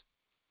experience,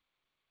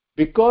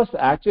 because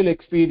actual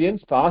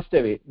experience passed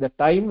away. The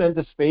time and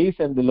the space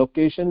and the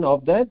location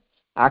of that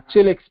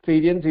actual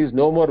experience is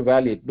no more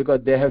valid,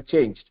 because they have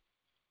changed.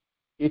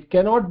 It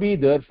cannot be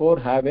therefore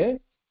have a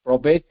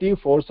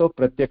probative force of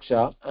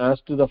pratyaksha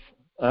as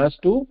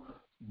to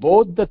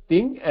both the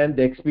thing and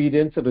the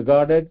experience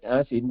regarded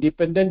as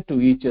independent to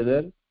each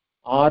other,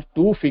 or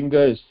two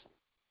fingers,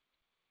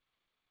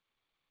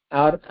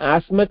 or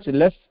as much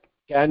less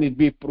can it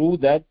be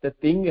proved that the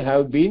thing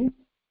have been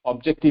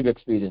objective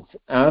experience.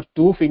 As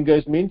two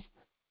fingers means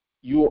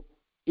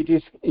it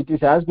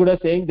is as good as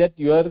saying that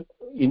your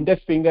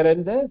index finger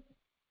and the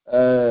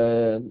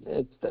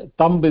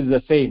thumb is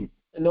the same.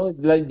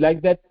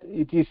 Like that,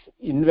 it is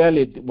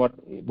invalid.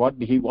 What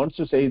he wants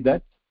to say is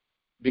that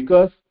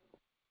because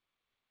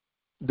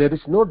there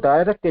is no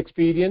direct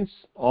experience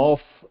of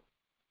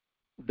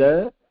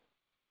the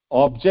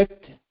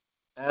object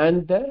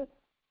and the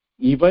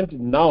event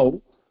now,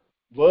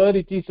 where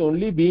it is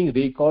only being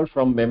recalled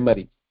from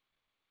memory.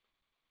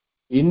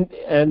 And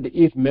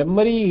if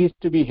memory is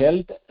to be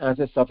held as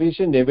a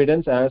sufficient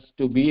evidence as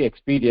to be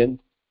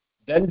experienced,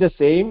 then the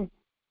same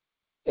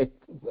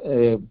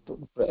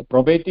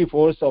probative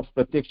force of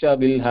pratyaksha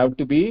will have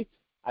to be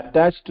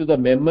attached to the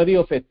memory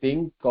of a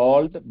thing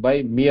called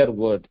by mere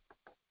word.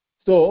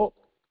 So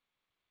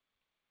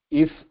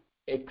if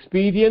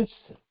experience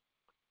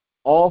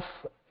of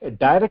a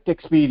direct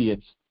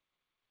experience,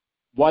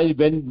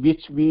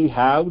 which we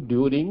have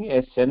during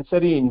a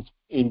sensory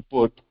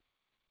input,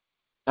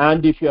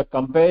 and if you are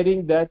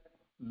comparing that,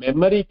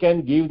 memory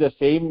can give the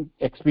same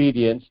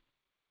experience,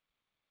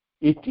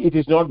 it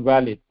is not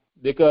valid,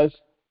 because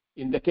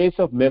in the case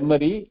of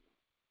memory,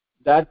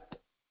 that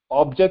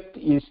object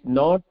is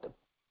not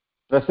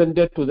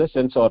presented to the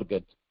sense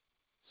organs.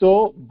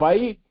 So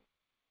by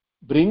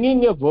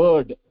bringing a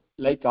word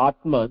like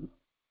Atman,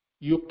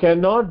 you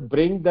cannot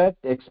bring that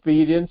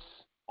experience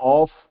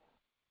of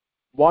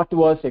what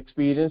was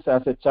experienced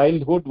as a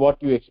childhood,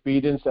 what you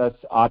experience as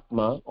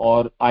Atma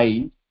or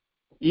I,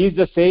 is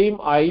the same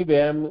I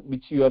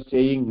which you are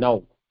saying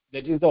now.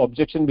 That is the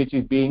objection which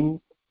is being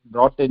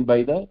brought in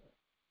by the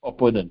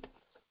opponent,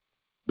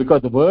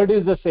 because the word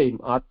is the same,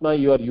 Atma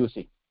you are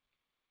using,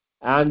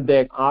 and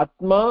the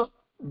Atma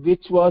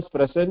which was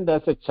present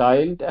as a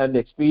child and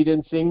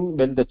experiencing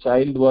when the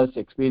child was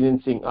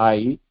experiencing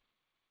I,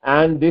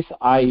 and this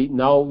I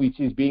now which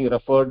is being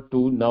referred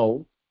to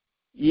now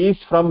is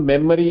from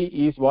memory,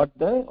 is what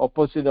the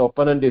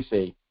opponent is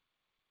saying.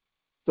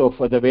 So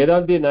for the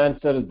Vedantin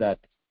answer is that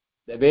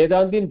the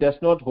Vedantin does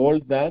not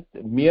hold that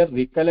mere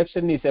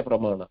recollection is a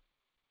pramana.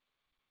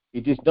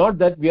 It is not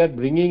that we are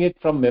bringing it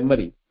from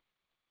memory.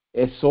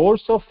 A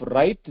source of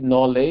right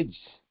knowledge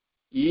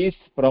is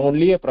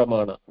only a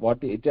pramana.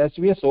 It has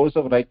to be a source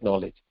of right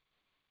knowledge.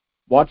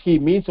 What he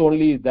means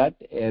only is that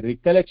a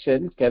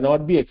recollection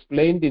cannot be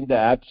explained in the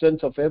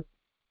absence of a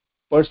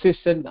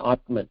persistent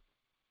Atman.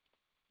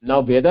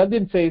 Now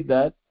Vedantin says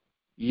that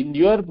in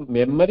your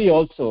memory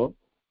also,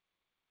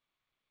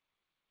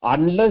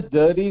 unless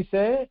there is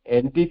a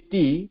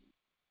entity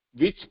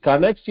which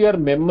connects your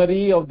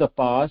memory of the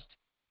past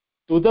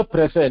to the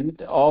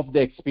present of the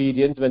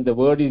experience when the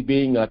word is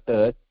being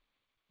uttered,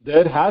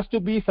 there has to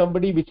be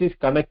somebody which is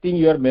connecting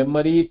your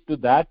memory to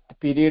that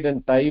period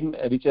and time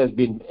which has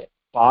been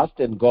past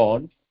and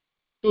gone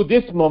to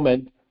this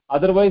moment.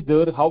 Otherwise,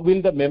 how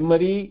will the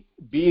memory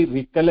be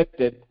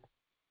recollected?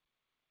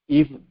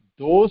 If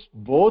those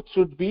both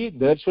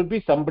there should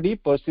be somebody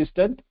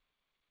persistent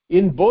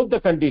in both the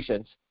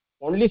conditions.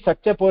 Only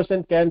such a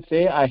person can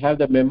say, I have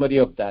the memory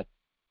of that.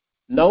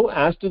 Now,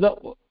 as to the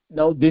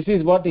Now this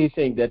is what he is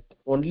saying, that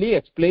only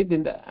explained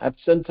in the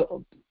absence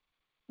of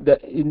the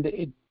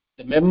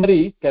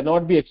memory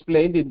cannot be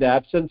explained in the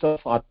absence of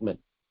Atman.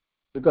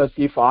 Because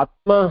if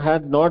Atma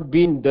had not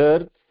been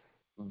there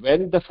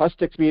when the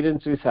first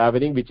experience is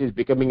happening, which is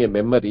becoming a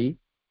memory,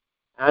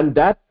 and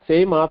that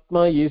same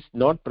Atma is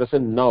not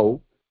present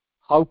now,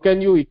 how can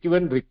you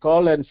even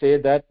recall and say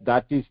that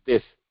that is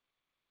this?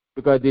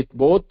 Because it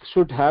both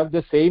should have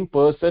the same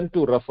person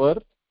to refer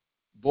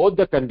both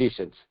the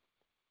conditions.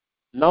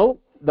 Now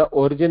the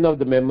origin of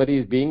the memory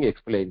is being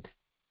explained.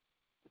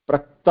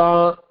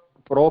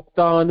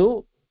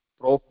 Proktanu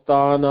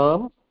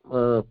proktanam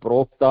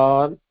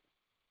proktan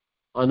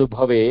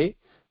anubhave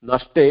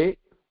nashte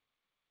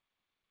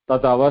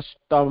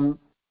tadavashtam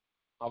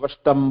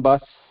avashtambha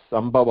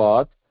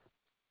sambhavat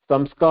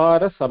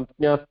samskara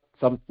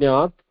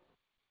samjnat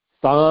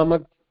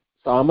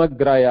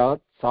samagrayat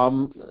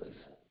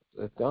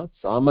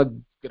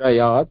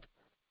samagrayat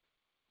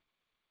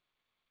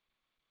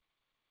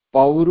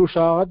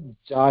paurushat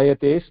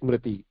jayate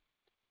smriti.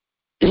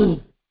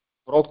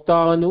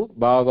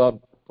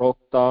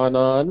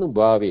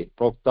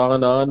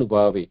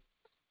 Proktananubhave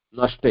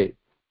nashte.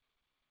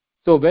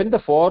 So when the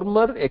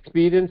former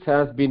experience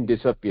has been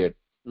disappeared,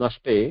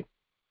 nashte,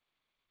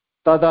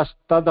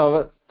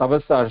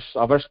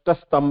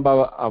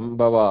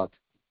 avashtastambhavat,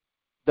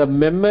 the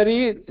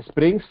memory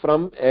springs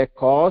from a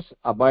cause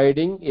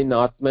abiding in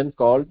Atman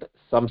called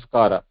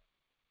samskara.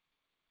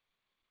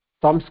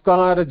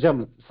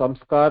 Samskarajam,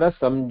 samskara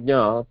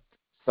samjnat,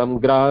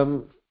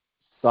 samgram,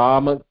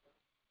 samskara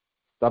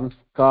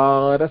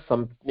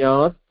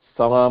samjnat,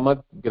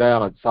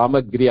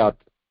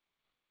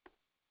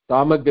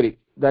 samagri,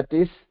 that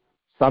is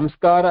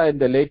samskara, and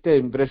the later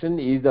impression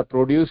is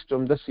produced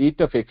from the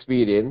seat of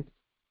experience.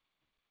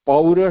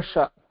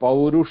 Paurushat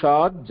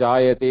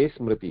jayate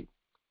smriti.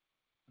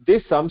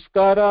 This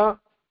samskara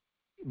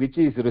which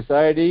is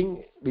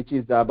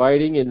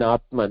abiding in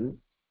Atman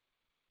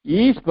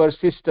is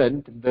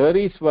persistent. There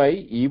is why,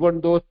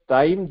 even though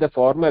time the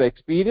former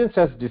experience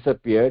has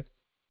disappeared,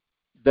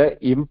 the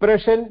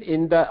impression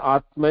in the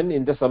Atman,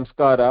 in the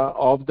samskara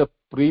of the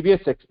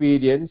previous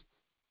experience,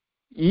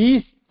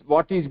 is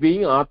what is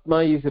being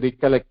Atma is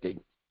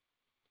recollecting.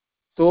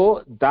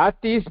 So that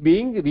is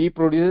being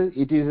reproduced.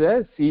 It is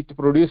a seat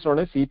produced on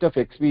a seat of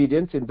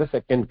experience in the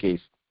second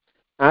case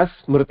as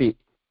smriti.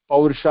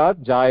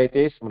 Paurushat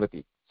jayate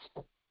smriti.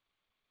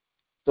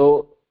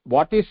 So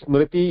what is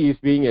smriti is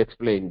being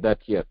explained that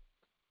here.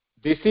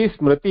 This is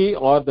smriti,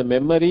 or the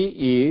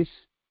memory is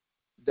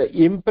the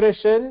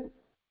impression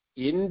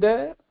in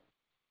the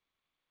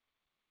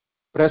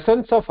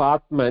presence of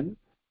Atman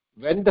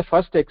when the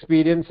first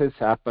experience has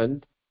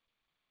happened,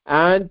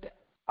 and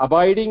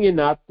abiding in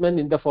Atman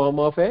in the form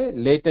of a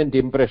latent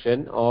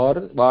impression or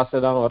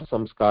vasana or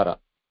samskara.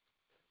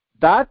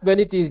 That when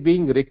it is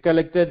being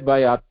recollected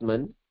by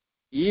Atman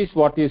is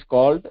what is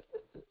called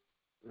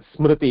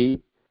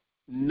smriti.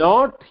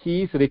 Not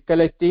he is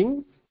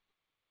recollecting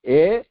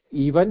a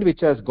event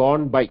which has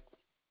gone by.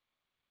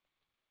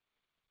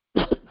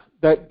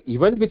 The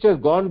event which has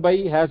gone by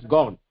has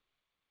gone,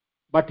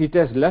 but it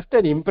has left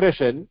an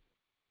impression,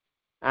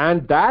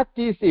 and that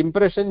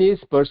impression is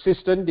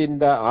persistent in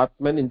the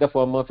Atman in the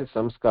form of a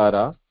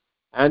samskara,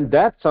 and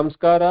that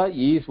samskara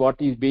is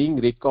what is being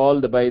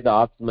recalled by the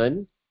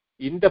Atman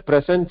in the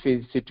present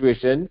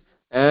situation,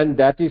 and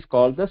that is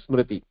called the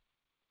smriti.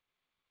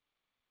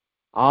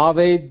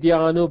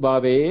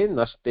 Avedyanubhave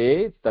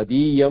nashte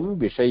tadiyam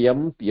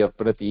vishayam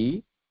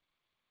pyaprati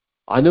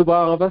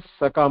anubhava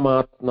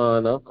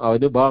sakamatmanam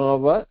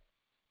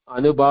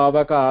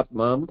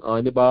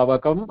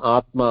anubhavakam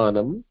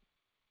atmanam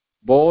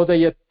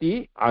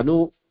bodhayati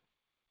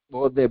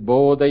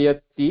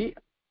bodhayati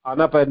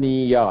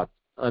anapaniyat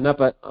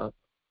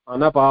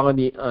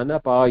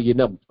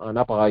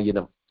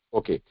anapayinam.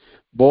 Okay,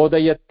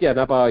 bodhayati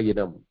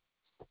anapayinam.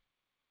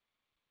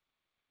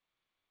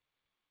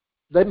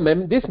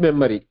 This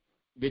memory,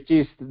 which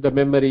is the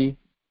memory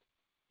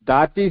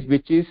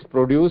which is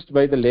produced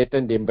by the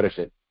latent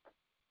impression,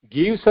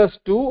 gives us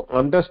to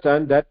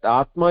understand that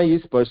Atma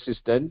is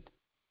persistent.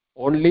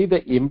 Only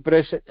the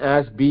impression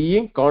as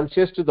being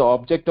conscious to the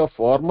object of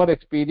former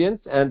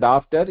experience, and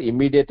after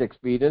immediate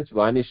experience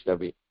vanished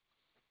away.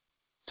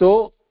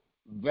 So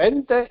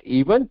when the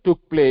event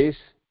took place,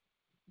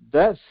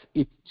 thus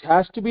it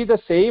has to be the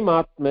same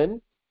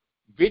Atman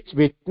which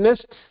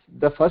witnessed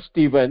the first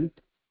event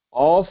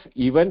of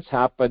events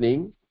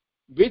happening,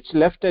 which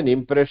left an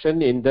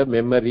impression in the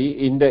memory,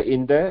 in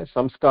the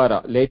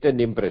samskara, latent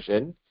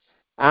impression.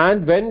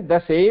 And when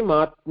the same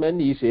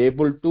Atman is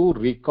able to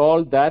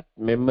recall that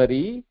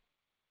memory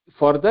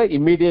for the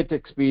immediate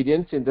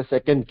experience in the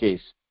second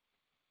case,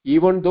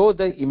 even though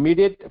the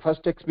immediate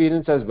first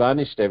experience has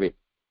vanished away.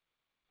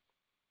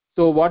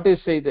 So what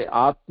is say the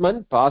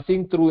Atman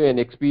passing through an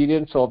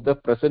experience of the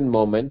present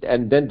moment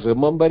and then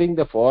remembering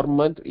the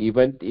former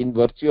event in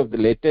virtue of the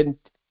latent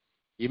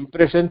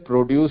impression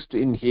produced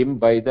in him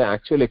by the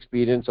actual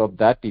experience of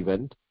that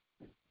event,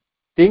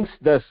 thinks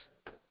thus: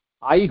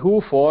 I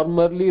who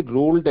formerly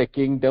ruled a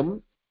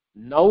kingdom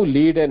now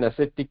lead an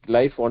ascetic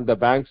life on the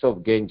banks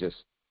of Ganges.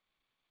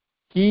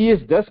 He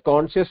is thus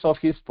conscious of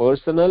his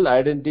personal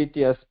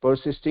identity as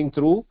persisting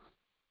through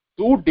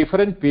two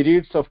different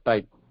periods of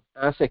time,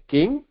 as a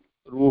king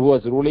who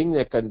was ruling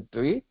a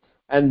country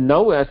and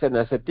now as an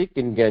ascetic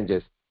in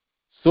Ganges.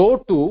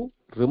 So too,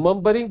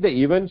 remembering the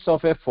events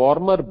of a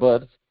former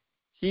birth,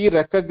 he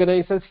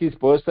recognizes his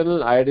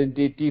personal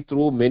identity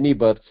through many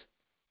births.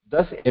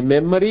 Thus, a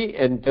memory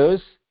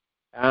enters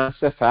as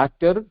a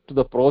factor to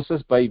the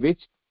process by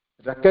which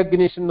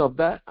recognition of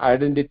the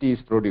identity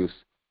is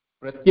produced.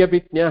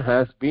 Pratyabhijna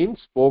has been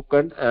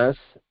spoken as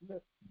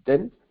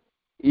then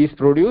is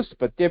produced.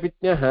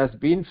 Pratyabhijna has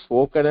been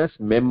spoken as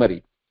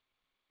memory.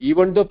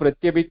 Even though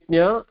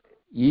Pratyabhijna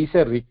is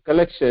a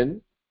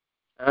recollection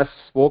as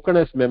spoken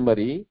as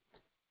memory,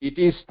 it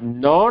is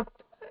not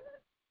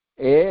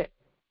a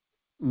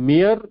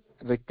mere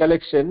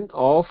recollection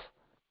of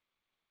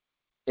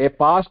a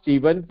past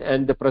event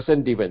and the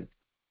present event.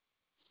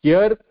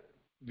 Here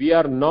we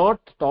are not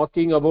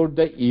talking about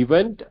the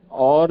event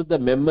or the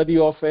memory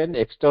of an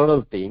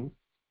external thing.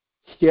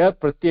 Here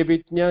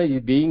Pratyabhijna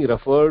is being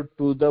referred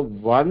to the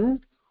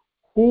one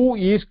who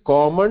is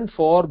common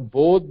for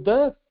both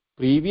the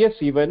previous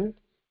event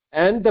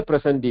and the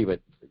present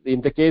event.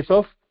 In the case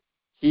of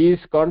he is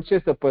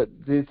conscious of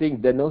this thing.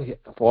 Then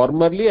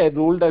formerly I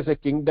ruled as a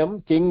king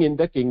in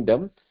the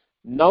kingdom,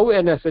 now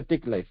an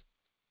ascetic life.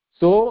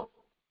 So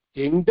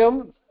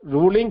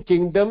ruling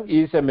kingdom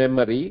is a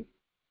memory,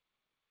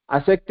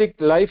 ascetic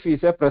life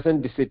is a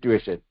present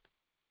situation.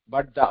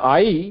 But the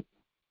I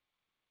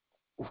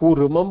who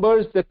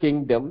remembers the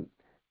kingdom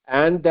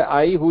and the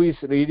I who is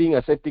leading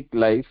ascetic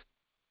life,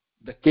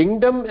 the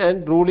kingdom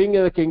and ruling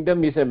the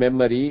kingdom is a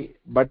memory,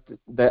 but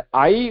the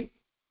I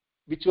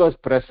which was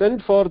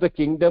present for the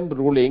kingdom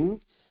ruling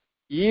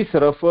is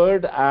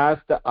referred as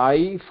the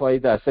I for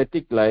the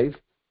ascetic life.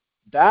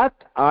 That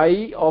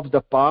I of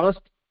the past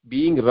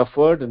being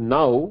referred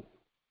now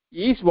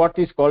is what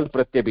is called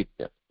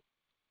Pratyabhijna.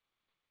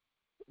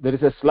 There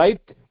is a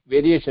slight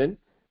variation.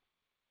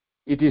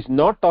 It is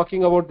not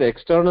talking about the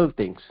external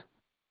things.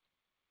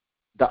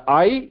 The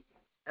I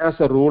as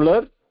a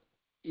ruler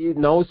is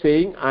now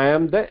saying I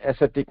am the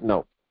ascetic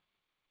now.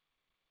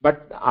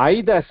 But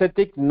I, the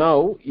ascetic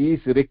now,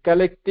 is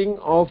recollecting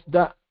of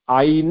the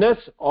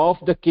I-ness of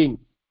the king.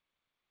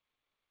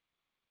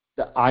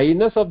 The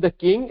I-ness of the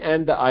king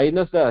and the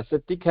I-ness the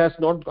ascetic has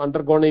not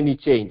undergone any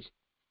change.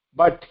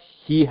 But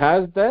he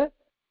has the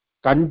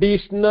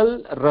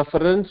conditional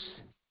reference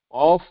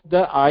of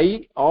the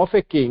I of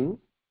a king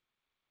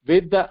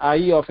with the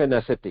I of an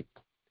ascetic.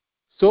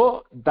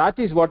 So that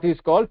is what is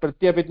called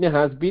Pratyabhijna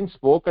has been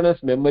spoken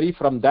as memory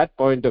from that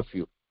point of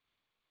view.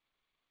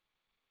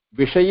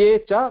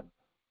 Vishaye cha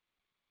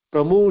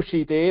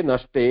pramushite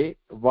nashte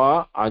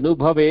va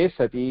anubhave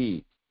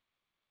sati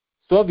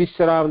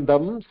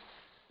swavishrandam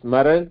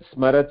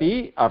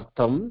smarati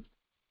artham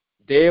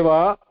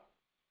deva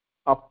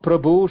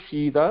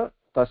aprabhushita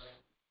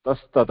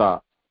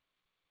tastada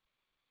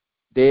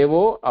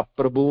devo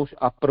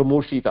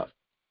apramushitah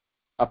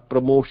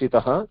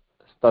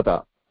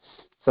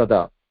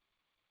sada.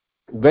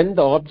 When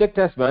the object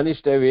has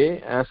vanished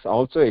away, as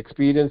also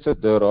experiences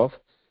thereof,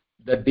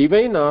 the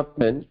divine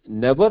Atman,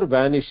 never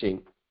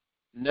vanishing,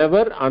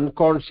 never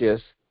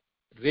unconscious,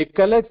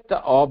 recollects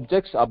the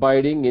objects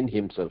abiding in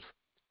himself.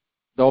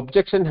 The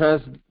objection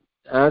has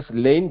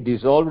lain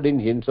dissolved in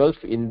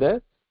himself in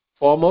the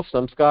form of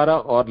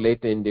samskara or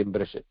latent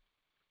impression.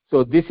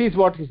 So this is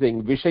what he is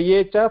saying.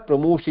 Vishayecha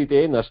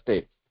pramushite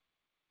naste.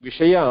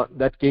 Vishaya,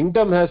 that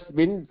kingdom has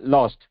been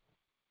lost.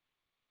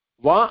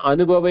 Va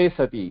anubhave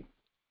sati.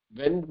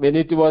 When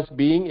it was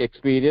being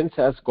experienced,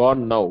 has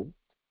gone now.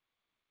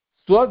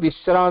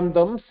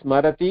 Swavishrandam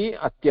smarati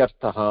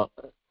atyarthaha.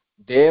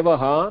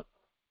 Devaha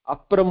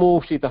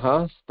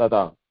apramushitah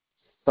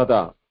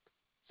tada.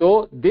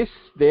 So this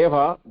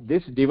Deva,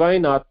 this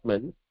divine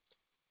Atman,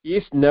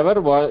 is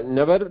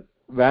never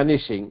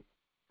vanishing,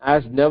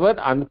 as never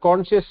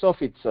unconscious of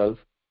itself,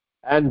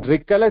 and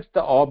recollects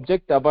the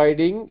object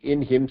abiding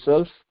in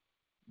himself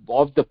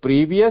of the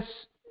previous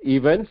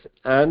events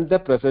and the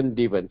present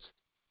events.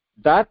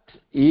 That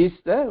is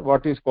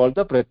what is called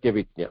the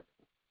Pratyabhijna.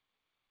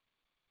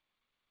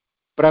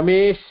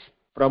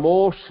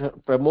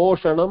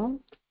 Pramoshanam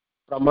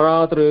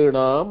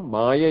pramatrinam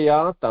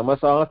mayaya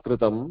tamasa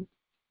kritam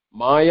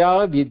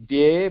maya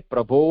vidye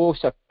prabho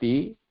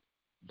shakti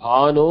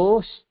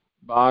bhano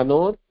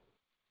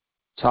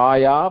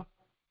chaya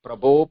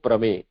prabho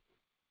prame.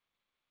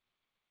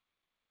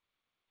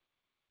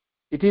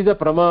 It is the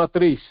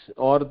pramatris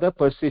or the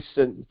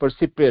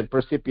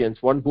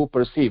percipients, one who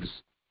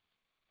perceives,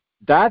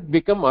 that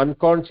become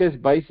unconscious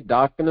by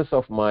darkness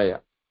of Maya.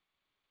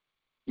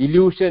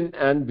 Illusion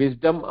and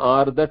wisdom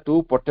are the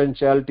two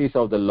potentialities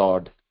of the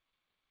Lord,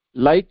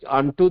 like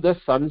unto the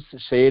sun's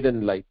shade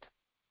and light.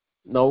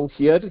 Now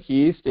here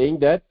he is saying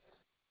that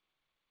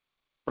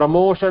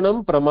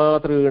pramoshanam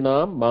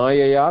pramatrinam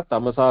mayaya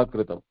tamasa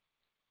kritam.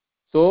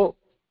 So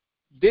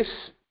this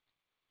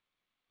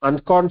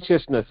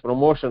unconsciousness,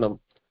 pramoshanam,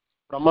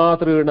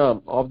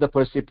 pramatrinam, of the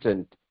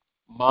percipient,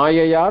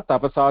 mayaya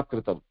tapasa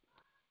kritam.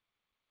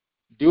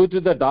 Due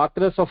to the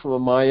darkness of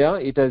maya,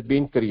 it has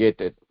been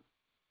created.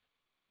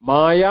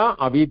 Maya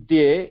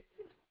avidye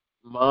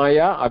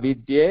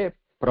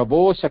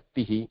prabho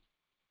shaktihi,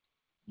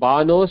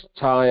 banos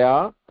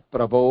chaya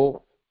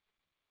prabho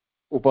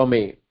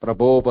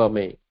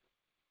prabhopame.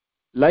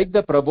 Like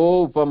the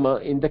prabho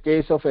upama in the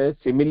case of a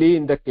simile,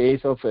 in the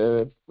case of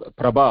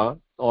prabha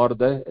or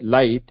the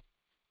light,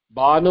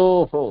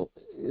 bano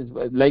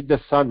like the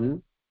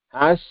sun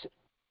has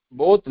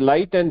both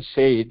light and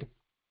shade.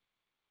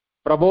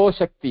 Prabho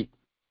shakti,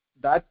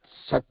 that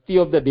shakti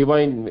of the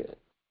divine,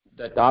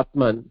 that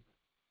atman,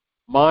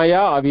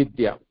 maya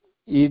avidya,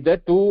 either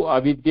two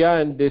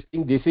avidya and this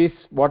thing. This is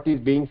what is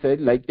being said,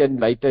 light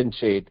and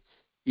shade.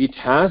 It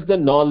has the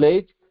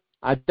knowledge.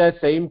 At the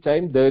same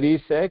time, there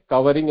is a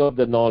covering of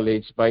the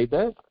knowledge by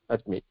the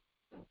atman.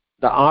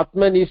 The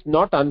atman is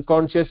not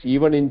unconscious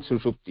even in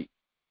sushupti.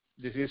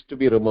 This is to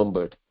be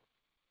remembered.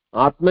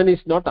 Atman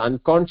is not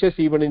unconscious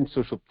even in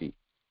sushupti.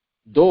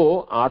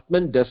 Though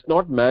atman does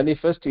not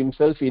manifest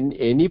himself in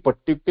any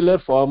particular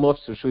form of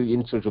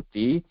in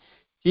sushupti,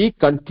 he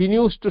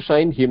continues to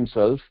shine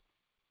himself.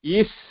 He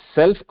is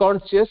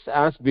self-conscious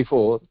as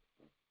before.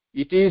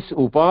 It is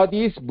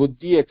upadhis,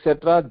 buddhi,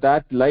 etc.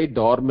 that lie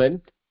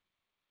dormant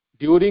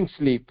during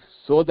sleep,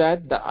 so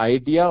that the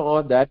idea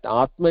or that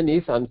atman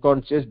is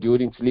unconscious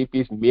during sleep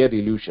is mere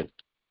illusion.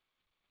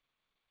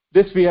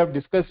 This we have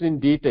discussed in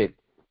detail,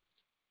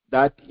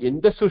 that in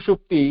the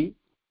sushupti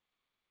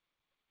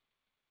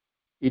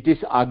it is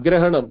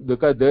agrahanam,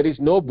 because there is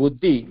no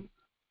buddhi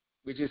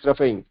which is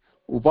referring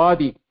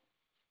upadhi.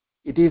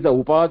 It is the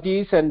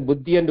upadhis and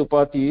buddhi and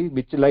upati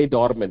which lie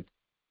dormant.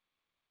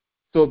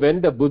 So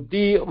when the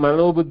buddhi,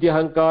 mano buddhi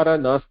ahankara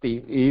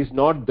nasti is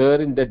not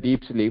there in the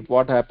deep sleep,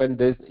 what happens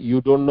is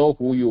you don't know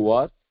who you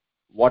are,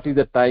 what is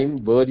the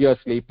time, where you are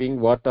sleeping,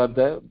 what are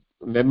the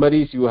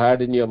memories you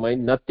had in your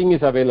mind. Nothing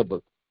is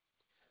available.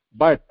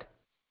 But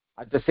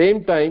at the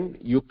same time,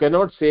 you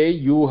cannot say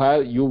you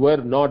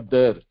were not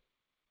there,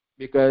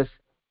 because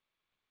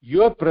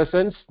your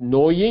presence,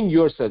 knowing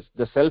yourself,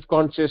 the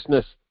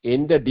self-consciousness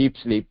in the deep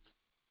sleep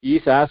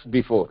is as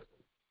before.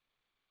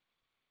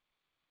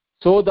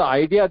 So the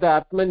idea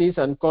that atman is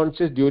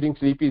unconscious during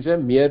sleep is a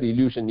mere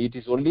illusion. It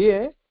is only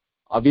a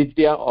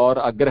avidya or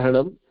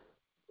agrahanam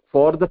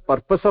for the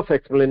purpose of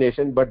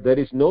explanation, but there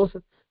is no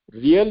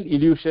real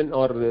illusion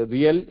or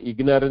real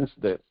ignorance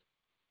there.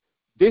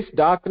 This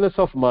darkness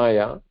of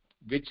maya,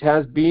 which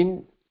has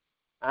been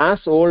as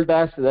old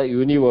as the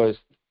universe,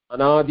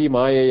 anadi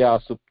mayaya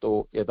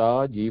supto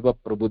yada jiva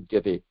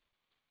prabudyate,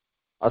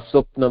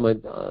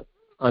 aswapnam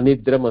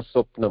anidram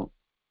aswapnam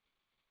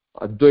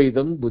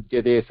advaidam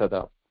budyate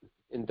sada.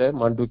 In the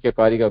Mandukya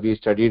Karika we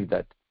studied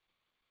that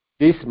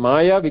this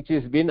maya, which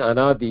has been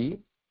anadi,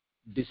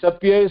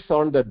 disappears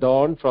on the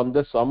dawn from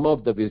the sum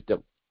of the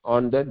wisdom,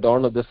 on the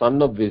dawn of the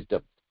sun of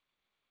wisdom.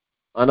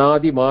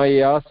 Anadi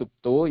maya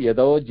supto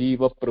yado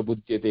jiva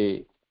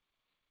prabudyate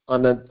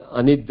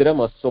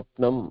anidram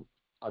aswapnam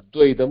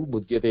advaidam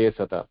budyate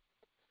sata.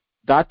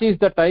 That is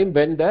the time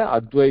when the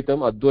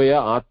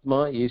advaya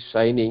atma is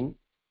shining,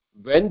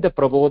 when the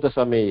prabodha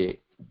samaye,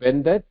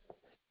 when the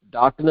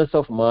darkness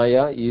of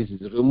maya is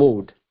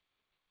removed,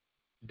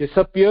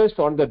 disappears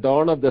on the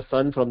dawn of the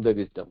sun from the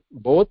wisdom.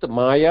 Both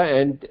maya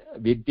and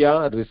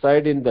vidya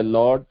reside in the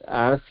Lord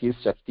as his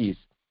shaktis.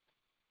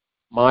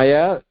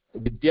 Maya,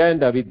 vidya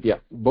and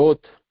avidya, both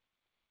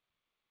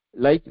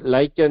like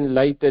light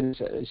and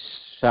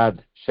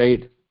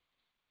shade.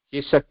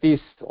 His shaktis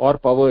or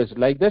powers,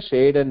 like the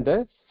shade and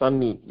the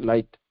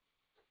sunlight.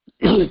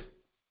 They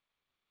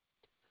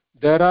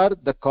are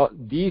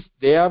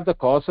the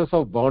causes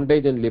of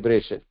bondage and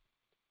liberation.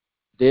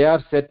 They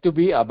are said to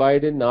be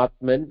abide in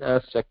atman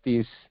as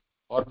shaktis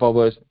or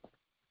powers,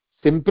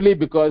 simply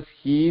because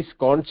he is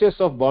conscious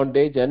of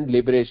bondage and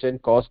liberation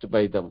caused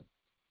by them,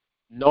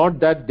 not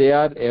that they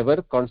are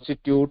ever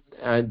constitute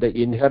and the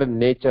inherent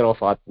nature of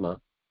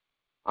atma.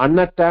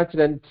 Unattached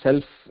and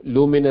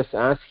self-luminous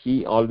as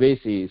he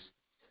always is,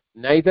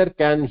 neither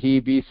can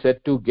he be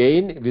said to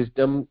gain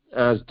wisdom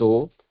as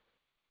though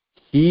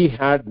he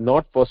had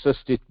not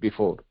possessed it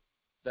before.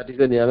 That is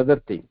another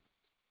thing.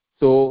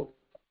 So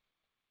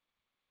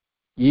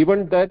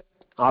even that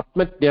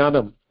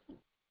atma-jnanam,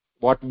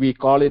 what we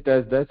call it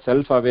as the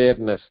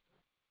self-awareness,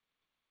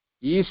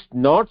 is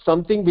not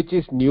something which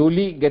is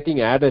newly getting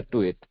added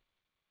to it.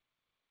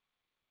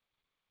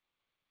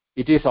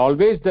 It is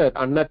always there,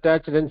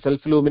 unattached and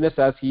self-luminous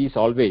as he is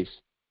always.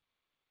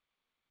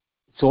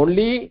 It's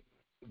only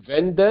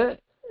when the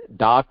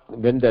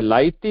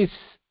light is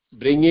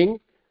bringing,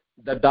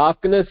 the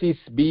darkness is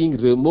being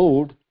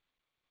removed,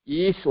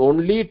 is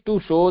only to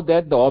show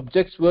that the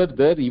objects were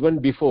there even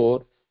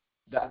before.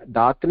 The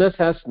darkness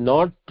has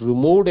not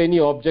removed any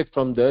object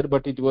from there,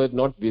 but it was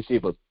not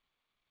visible.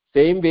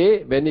 Same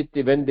way, when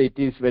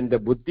the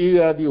buddhi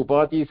or the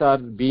upadhis are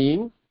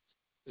being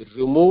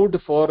removed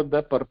for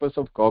the purpose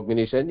of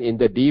cognition in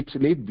the deep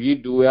sleep,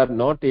 we are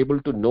not able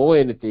to know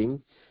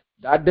anything.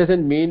 That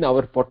doesn't mean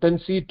our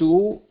potency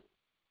to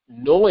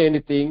know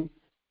anything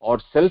or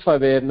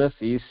self-awareness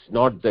is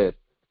not there.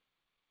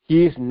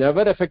 He is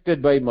never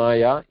affected by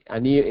Maya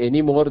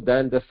any more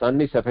than the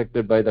sun is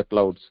affected by the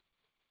clouds.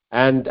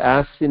 And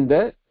as in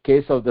the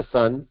case of the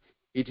sun,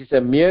 it is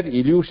a mere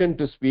illusion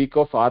to speak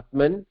of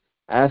Atman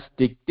as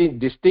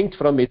distinct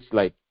from its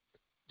light.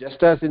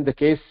 Just as in the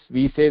case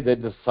we say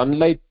that the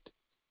sunlight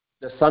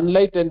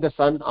and the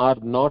sun are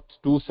not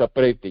two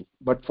separating,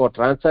 but for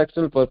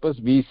transactional purpose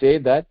we say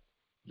that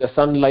the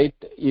sunlight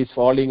is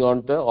falling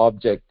on the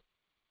object,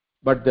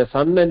 but the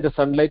sun and the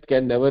sunlight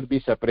can never be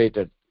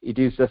separated. It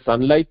is the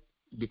sunlight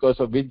because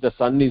of which the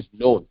sun is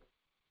known.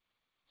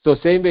 So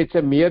same way, it's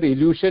a mere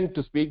illusion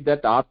to speak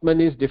that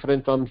Atman is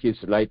different from his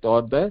light,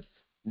 or the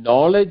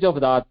knowledge of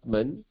the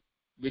Atman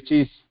which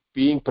is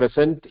being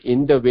present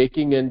in the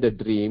waking and the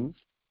dream,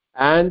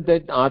 and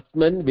that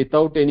Atman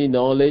without any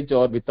knowledge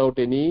or without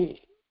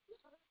any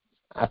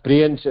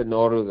apprehension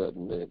or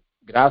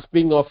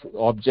grasping of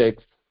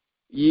objects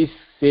is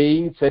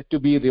said to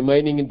be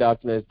remaining in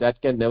darkness. That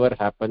can never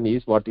happen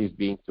is what is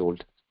being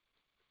told.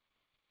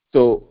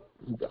 So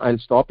I'll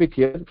stop it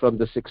here. From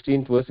the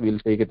 16th verse we'll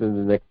take it in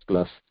the next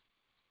class.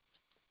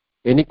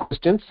 Any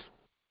questions?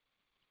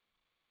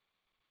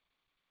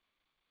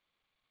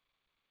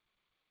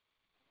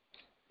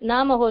 न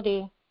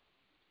महोदय.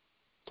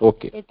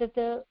 Okay.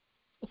 एतत्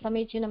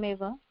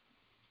समीचीनमेव.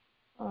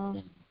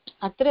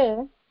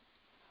 अत्र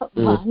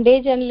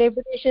bondage and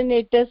liberation,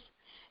 it is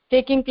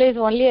taking place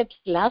only at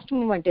last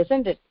moment,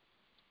 isn't it?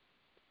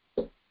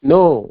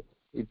 No,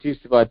 it is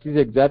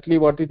exactly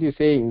what it is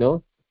saying.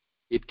 No,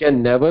 it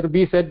can never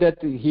be said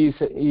that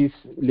his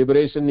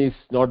liberation is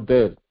not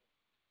there.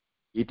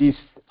 It is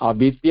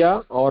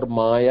avidya or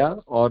maya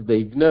or the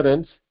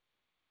ignorance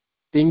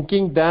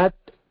thinking that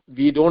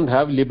we don't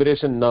have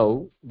liberation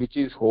now, which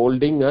is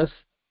holding us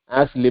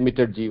as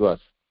limited jivas.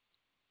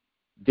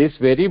 This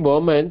very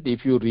moment,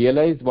 if you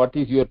realize what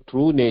is your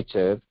true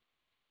nature,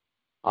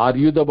 are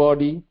you the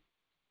body?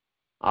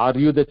 Are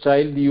you the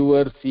child you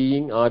were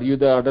seeing? Are you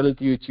the adult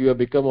which you have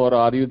become, or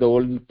are you the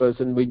old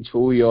person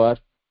who you are?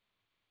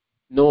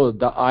 No,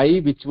 the I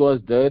which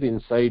was there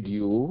inside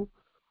you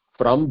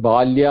from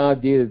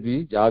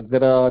balyadi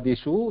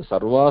jagradishu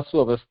sarvasu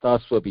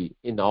avastaswapi,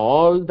 in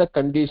all the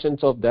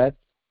conditions of that,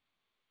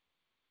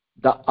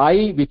 the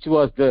I which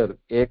was there,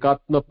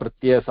 ekatma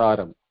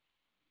pratyasaram,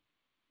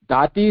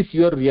 that is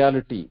your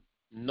reality,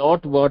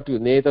 not what you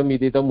nedam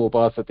ididam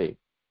upasate,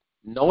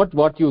 not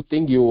what you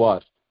think you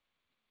are.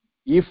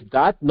 If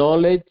that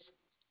knowledge,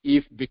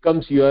 if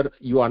becomes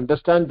you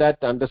understand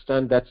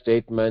that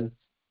statement,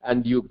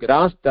 and you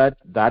grasp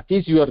that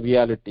is your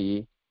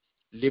reality,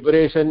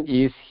 liberation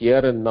is here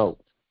and now.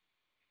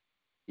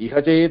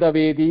 Iha cheda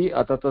vedi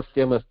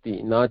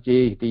atatastyamasti na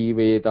cheti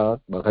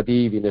veda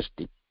bhagati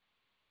vinashti.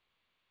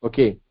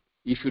 Okay,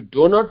 if you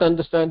do not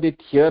understand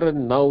it here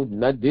and now,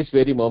 not this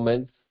very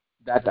moment,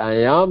 that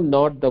I am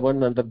not the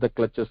one under the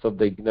clutches of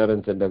the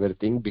ignorance and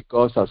everything,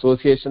 because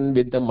association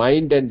with the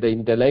mind and the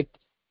intellect,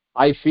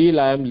 I feel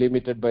I am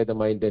limited by the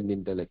mind and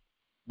intellect.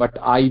 But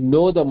I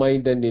know the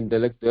mind and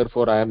intellect,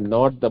 therefore I am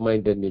not the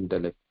mind and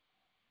intellect.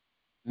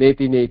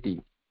 Neti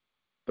neti,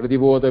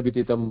 pratibodha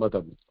vititam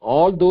matam.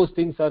 All those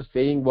things are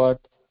saying what?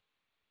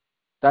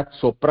 That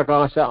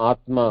Soprakasha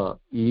Atma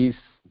is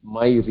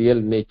my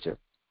real nature.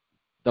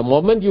 The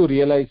moment you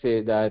realize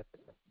that,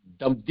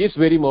 this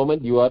very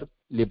moment you are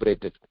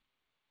liberated.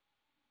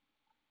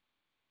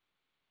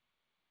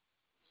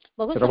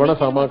 श्रवण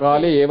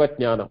समकाले एव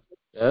ज्ञानम्.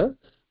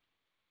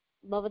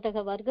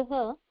 भवतः वर्गः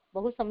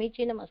बहु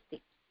समीचीनम्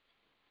अस्ति.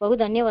 बहु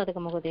धन्यवादः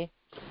महोदय.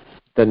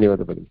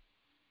 धन्यवादः भगिनि.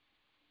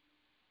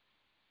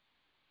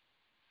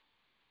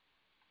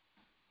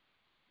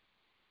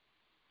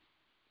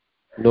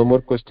 No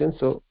more questions?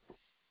 So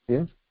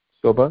yeah,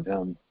 Shobha.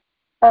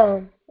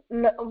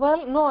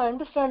 Well, no, I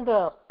understand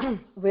the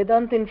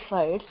Vedanta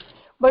inside,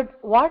 but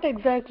what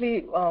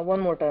exactly? One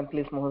more time,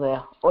 please,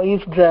 Mahodaya. Or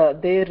is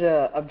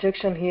their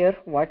objection here?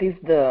 What is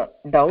the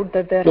doubt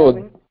that they are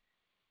having?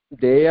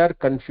 They are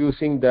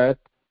confusing that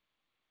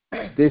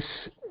this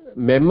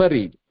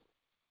memory.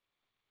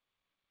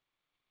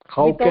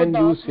 How without can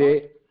you Atma?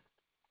 Say?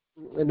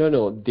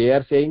 No. They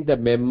are saying the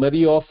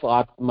memory of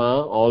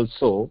Atma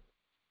also,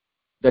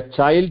 the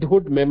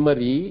childhood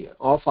memory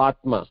of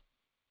Atma,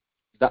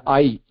 the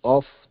I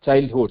of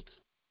childhood,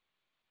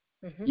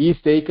 is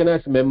taken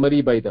as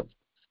memory by them.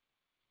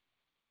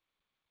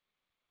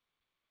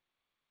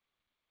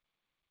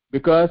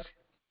 Because,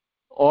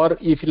 or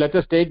if let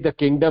us take the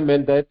kingdom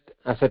and that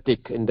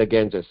ascetic in the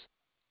Ganges,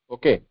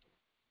 okay,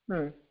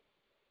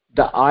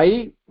 the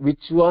I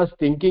which was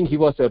thinking he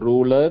was a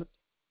ruler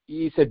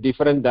is a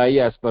different I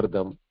as per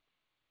them.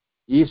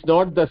 He is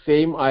not the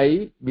same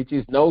I which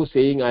is now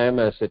saying I am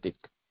ascetic,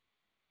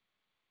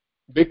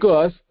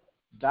 because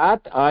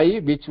that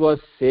I which was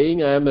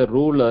saying I am a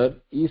ruler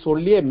is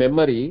only a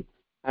memory,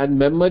 and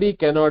memory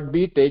cannot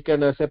be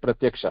taken as a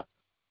pratyaksha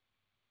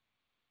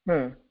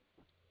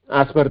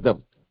as per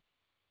them.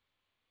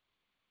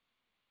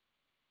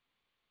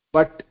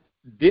 But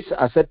this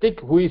ascetic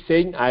who is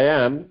saying I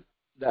am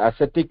the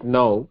ascetic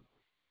now,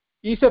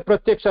 is a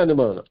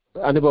pratyaksha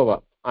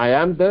anubhava. I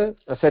am the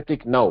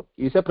ascetic now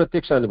is a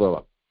pratyaksha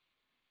anubhava.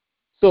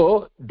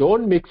 So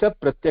don't mix up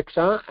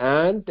pratyaksha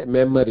and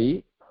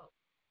memory.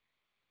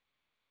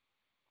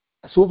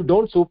 So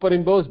don't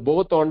superimpose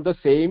both on the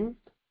same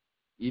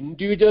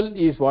individual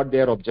is what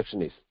their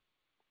objection is.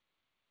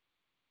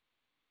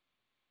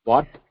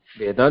 What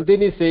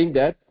Vedantin is saying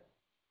that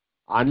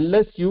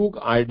unless you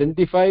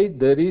identify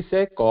there is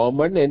a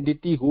common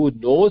entity who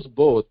knows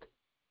both,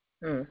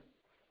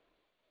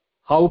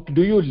 how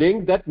do you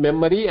link that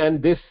memory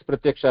and this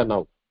pratyaksha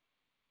now?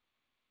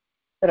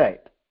 Right.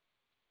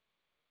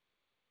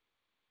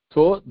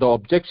 So the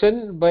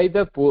objection by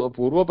the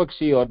Purva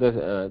Pakshi or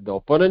the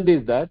opponent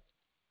is that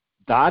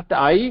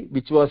I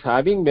which was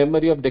having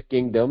memory of the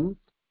kingdom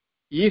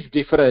is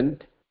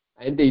different,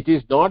 and it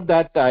is not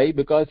that I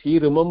because he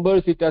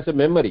remembers it as a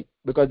memory,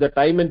 because the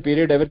time and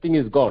period everything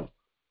is gone,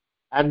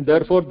 and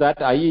therefore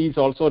that I is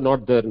also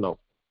not there now.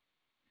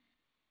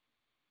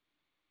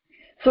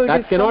 So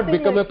that cannot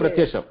become like a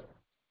pratyaksham.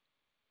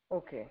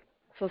 Okay.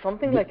 So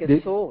something like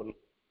a soul.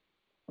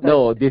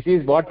 No, this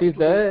is what is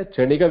the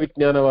Kshanika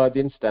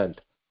Vijnanavadin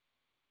stand.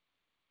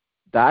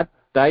 That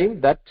time,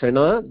 that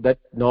Kshana, that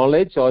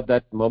knowledge or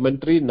that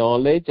momentary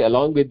knowledge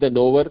along with the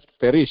knower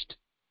perished.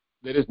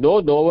 There is no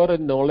knower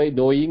and knowledge,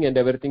 knowing and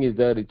everything is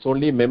there. It's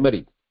only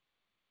memory.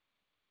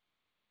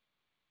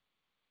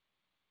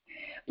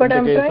 But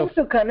I'm trying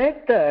to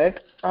connect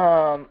that.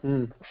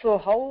 So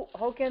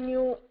how can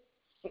you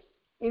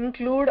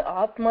include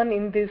Atman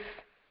in this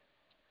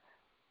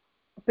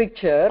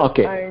picture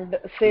and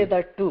say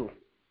that too?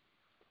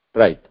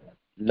 Right.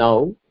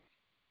 Now,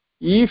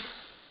 if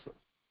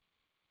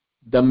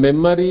the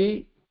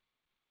memory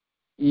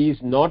is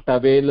not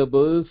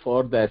available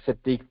for the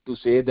ascetic to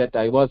say that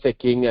I was a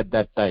king at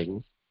that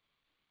time,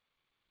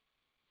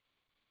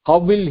 how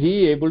will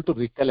he able to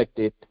recollect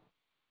it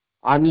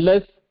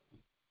unless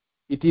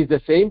it is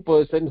the same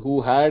person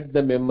who had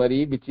the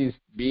memory which is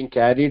being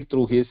carried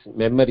through his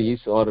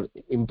memories or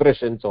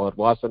impressions or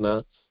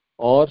vasana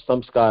or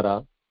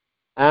samskara,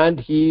 and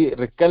he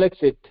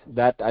recollects it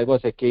that I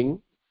was a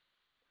king,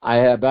 I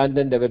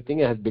abandoned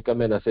everything, I have become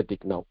an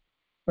ascetic now.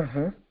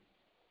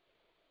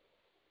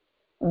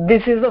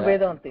 This is the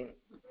Vedanti.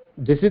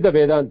 This is the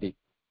Vedanti.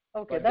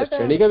 Okay, the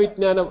Kshanika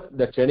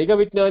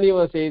Vijnani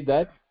was saying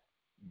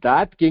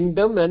that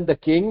kingdom and the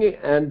king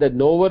and the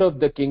knower of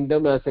the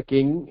kingdom as a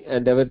king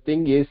and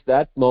everything is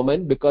that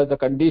moment, because the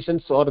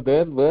conditions are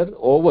there were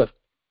over.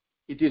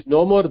 It is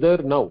no more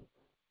there now.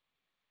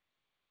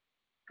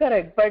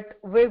 Correct, but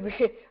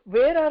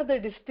where are they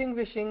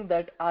distinguishing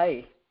that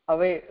I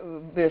away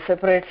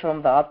separate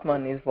from the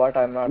Atman is what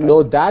I'm not.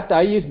 No, that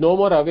I is no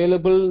more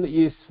available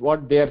is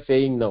what they are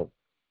saying now.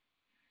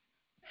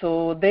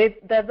 So they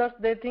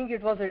think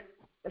it was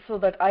so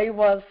that I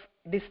was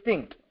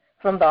distinct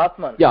from the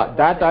Atman. Yeah,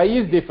 that I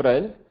is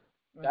different.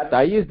 That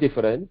I is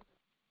different,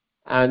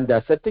 and the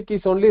ascetic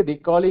is only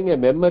recalling a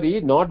memory,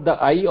 not the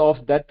I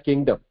of that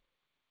kingdom.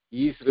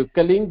 He is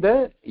recalling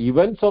the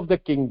events of the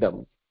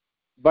kingdom,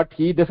 but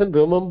he doesn't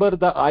remember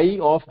the I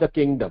of the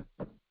kingdom.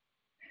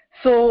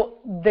 So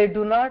they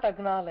do not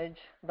acknowledge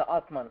the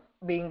Atman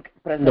being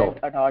present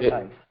at all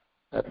times.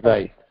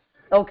 Right.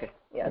 Okay.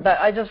 Yeah,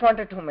 I just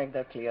wanted to make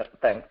that clear.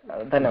 Thanks.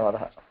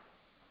 Dhanyawad.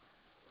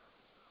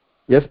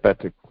 Yes,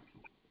 Patrick.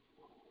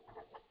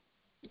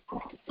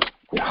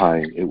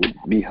 Hi. It would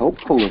be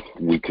helpful if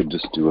we could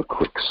just do a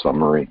quick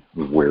summary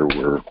of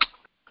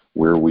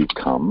where we've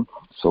come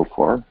so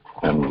far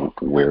and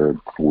where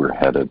we're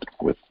headed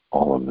with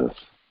all of this.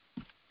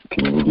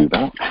 Can you do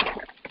that?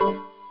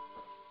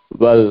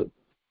 Well,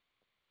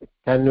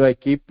 can I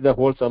keep the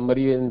whole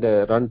summary and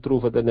run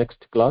through for the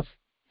next class?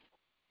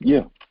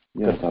 Yeah,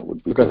 that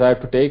would be because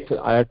good.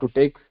 I have to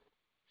take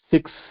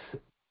six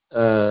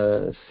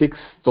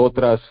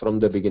stotras from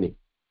the beginning.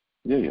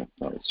 Yeah,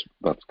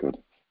 that's good.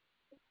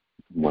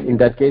 Wonderful. In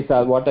that case,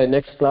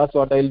 next class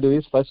what I'll do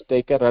is first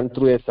take a run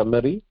through a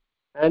summary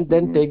and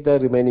then take the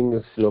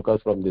remaining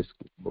slokas from this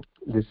book,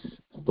 this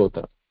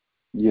stotra.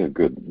 Yeah,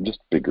 good. Just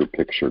bigger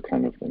picture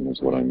kind of thing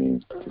is what I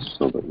mean, just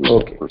so that we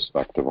have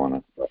perspective on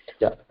it.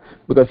 Yeah,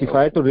 because if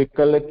I have to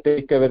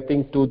take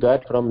everything to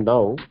that from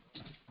now,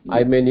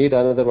 I may need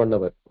another 1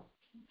 hour.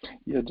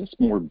 Yeah, just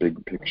more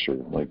big picture,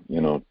 like,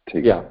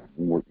 take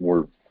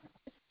more,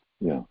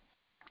 yeah,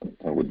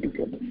 that would be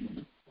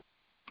good.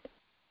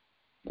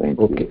 Thank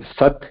you. Okay,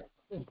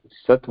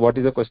 Sat, what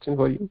is the question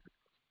for you?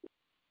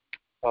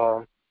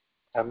 Am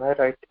I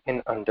right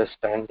in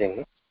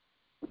understanding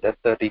that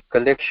the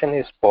recollection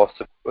is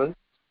possible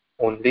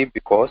only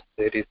because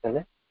there is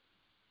an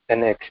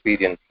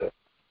experiencer,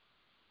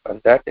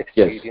 and that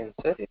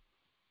experiencer is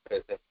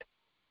present?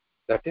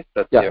 That is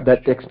Pratyaksh. Yeah,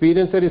 that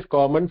experiencer is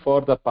common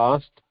for the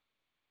past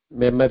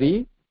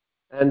memory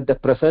and the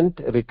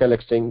present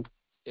recollection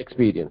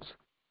experience.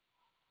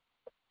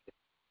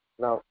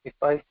 Now, if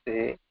I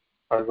say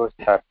I was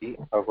happy,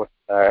 I was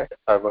sad,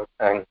 I was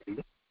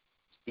angry,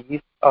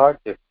 these are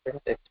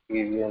different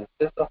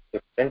experiences of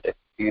different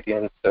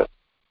experiencers,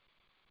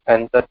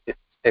 and the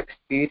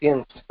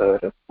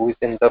experiencer who is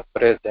in the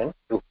present,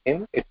 to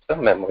him it's a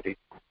memory.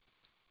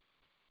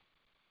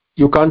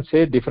 You can't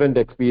say different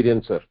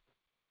experiencer.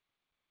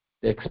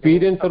 The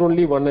experiencer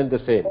only one and the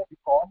same.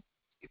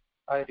 If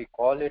I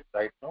recall it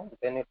right now,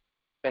 then it's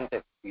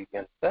different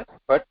experiencer,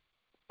 but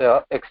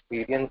the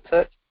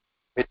experiencer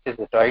which is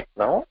right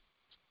now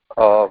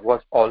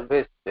was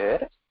always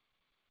there.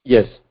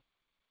 Yes.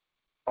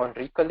 On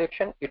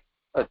recollection,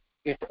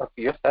 it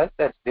appears as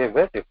that they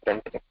were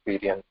different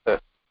experiencers.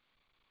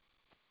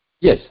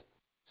 Yes.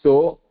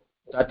 So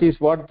that is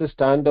what the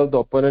stand of the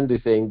opponent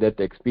is saying, that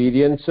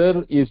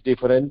experiencer is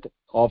different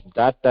of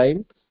that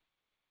time.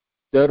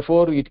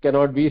 Therefore, it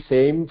cannot be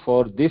same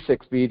for this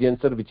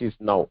experiencer which is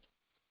now.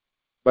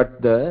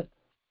 But the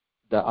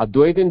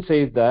Advaitin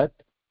says that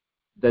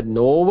the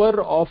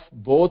knower of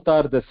both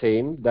are the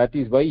same. That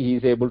is why he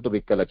is able to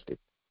recollect it.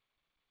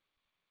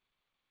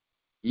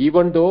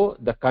 Even though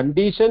the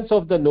conditions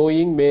of the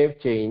knowing may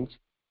change,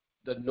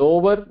 the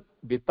knower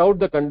without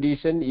the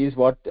condition is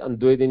what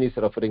Advaitin is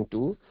referring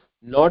to,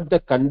 not the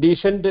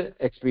conditioned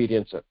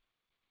experiencer.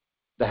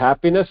 The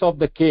happiness of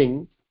the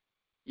king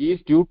is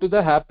due to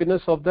the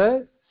happiness of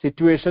the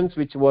situations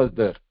which was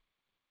there.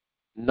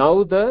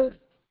 Now the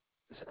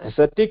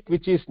ascetic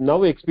which is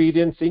now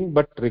experiencing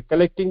but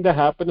recollecting the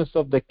happiness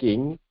of the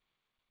king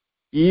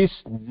is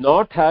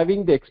not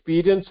having the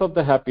experience of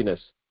the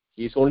happiness.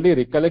 He is only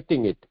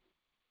recollecting it.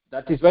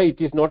 That is why it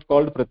is not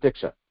called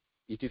pratyaksha.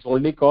 It is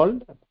only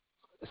called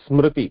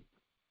smriti,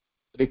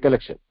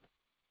 recollection.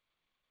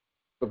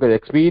 Because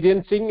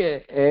experiencing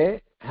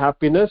a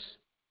happiness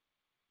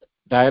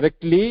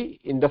directly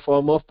in the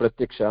form of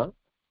pratyaksha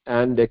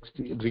and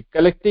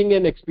recollecting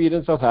an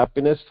experience of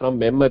happiness from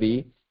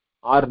memory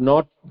are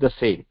not the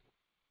same.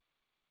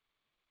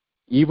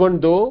 Even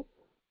though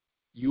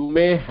you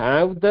may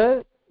have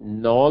the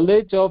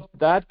knowledge of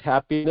that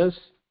happiness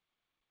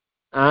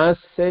as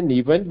an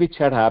event which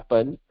had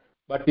happened,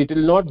 but it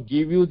will not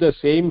give you the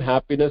same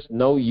happiness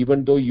now,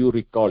 even though you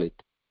recall it.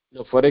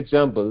 Now, for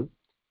example,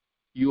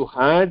 you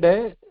had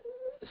a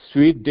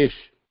sweet dish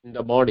in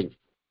the morning.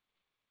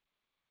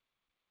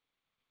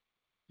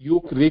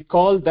 You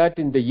recall that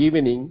in the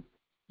evening,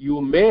 you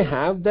may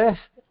have the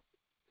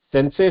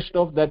sensation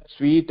of that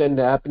sweet and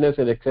happiness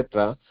and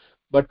etc.,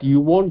 but you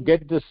won't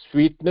get the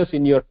sweetness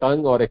in your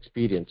tongue or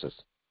experiences.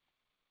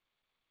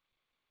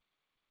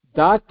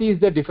 That is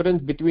the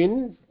difference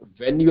between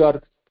when you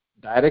are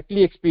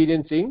directly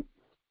experiencing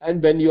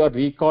and when you are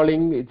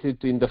recalling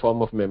it in the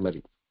form of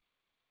memory.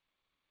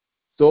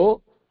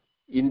 So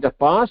in the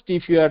past,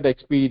 if you had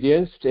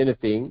experienced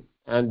anything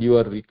and you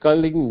are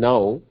recalling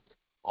now,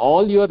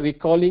 all you are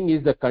recalling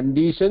is the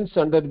conditions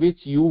under which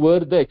you were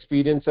the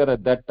experiencer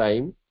at that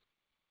time,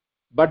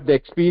 but the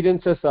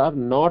experiences are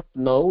not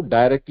now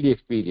directly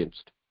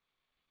experienced.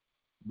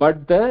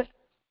 But the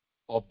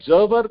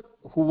observer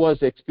who was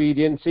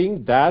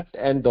experiencing that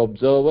and the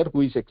observer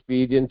who is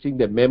experiencing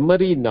the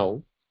memory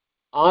now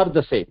are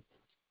the same.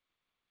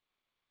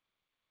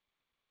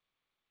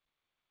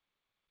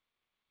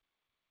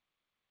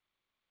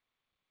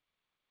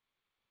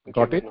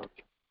 Got it?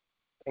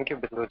 Thank you,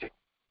 Binduji.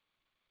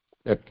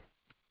 Okay.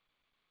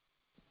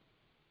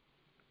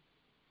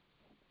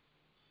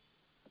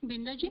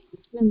 Binduji?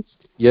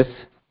 Yes,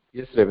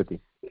 yes, Revati.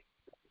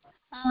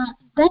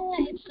 Then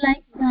it's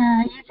like,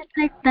 is it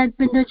like that,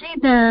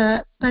 Binduji?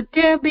 The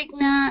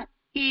Pratyabhigna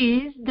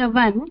is the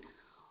one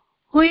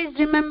who is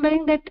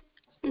remembering that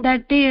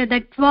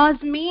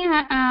was me,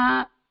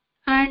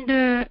 and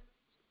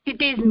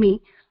it is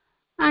me.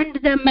 And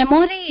the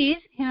memory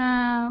is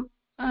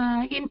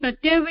in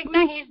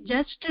Pratyabhigna, he is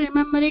just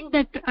remembering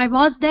that I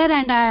was there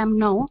and I am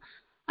now.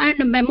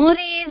 And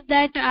memory is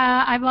that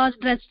I was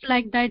dressed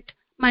like that,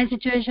 my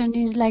situation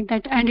is like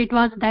that, and it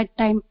was that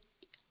time.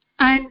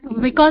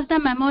 And because the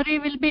memory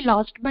will be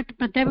lost, but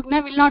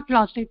Pratyabhigna will not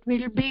lost, it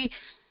will be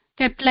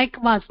kept like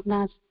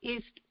vasanas.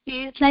 Is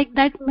like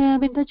that,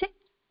 Binduji?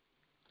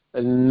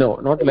 No,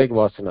 not like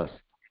vasanas.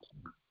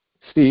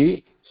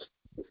 See,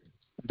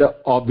 the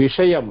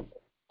vishayam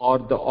or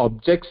the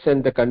objects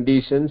and the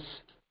conditions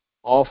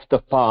of the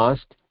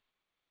past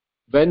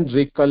when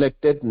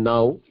recollected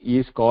now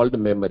is called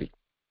memory.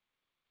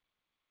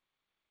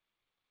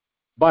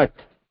 But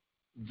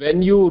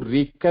when you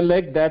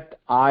recollect that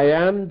I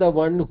am the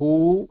one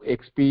who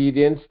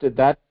experienced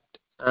that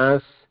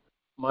as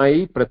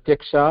my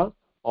pratyaksha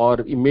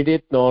or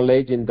immediate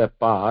knowledge in the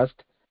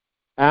past,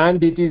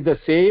 and it is the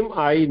same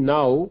I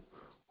now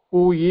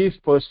who is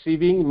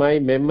perceiving my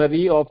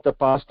memory of the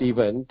past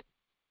event,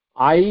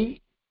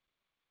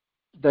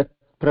 the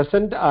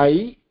present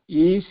I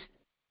is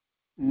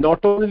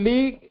not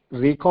only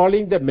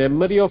recalling the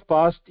memory of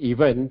past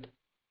event,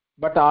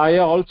 but I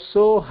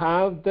also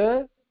have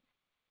the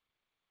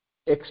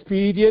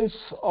experience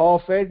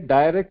of a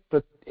direct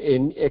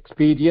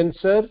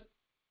experiencer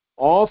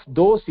of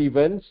those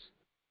events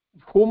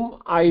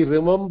whom I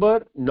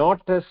remember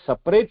not as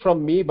separate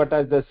from me but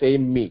as the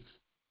same me.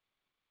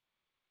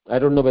 I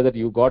don't know whether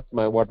you got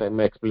my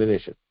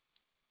explanation.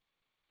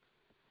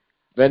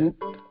 When,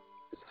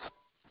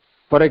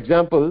 for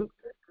example,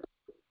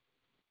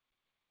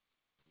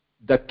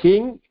 the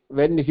king,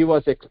 when he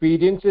was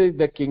experiencing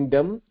the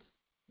kingdom,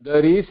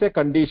 there is a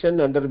condition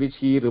under which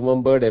he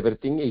remembered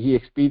everything. He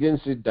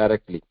experienced it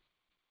directly.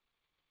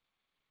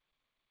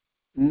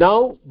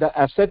 Now the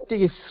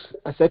ascetic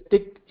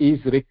is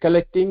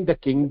recollecting the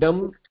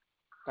kingdom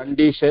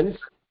conditions,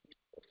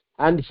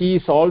 and he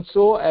is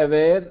also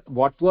aware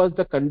what was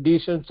the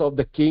conditions of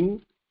the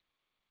king,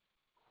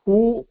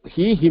 who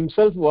he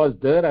himself was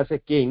there as a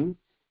king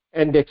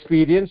and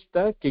experienced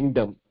the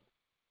kingdom,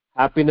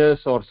 happiness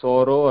or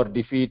sorrow or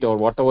defeat or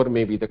whatever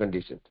may be the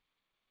conditions.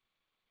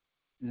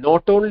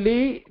 Not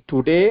only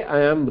today I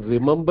am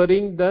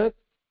remembering the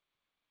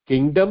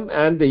kingdom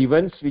and the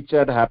events which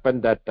had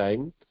happened that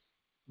time,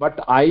 but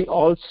I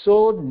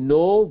also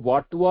know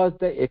what was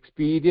the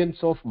experience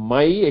of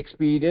my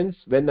experience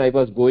when I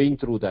was going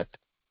through that.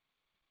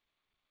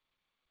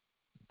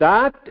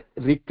 That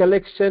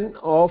recollection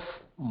of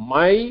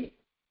my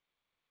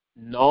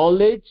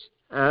knowledge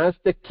as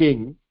the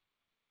king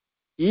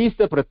is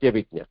the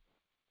pratyabhijna.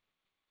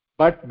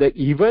 But the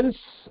events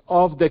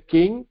of the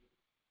king,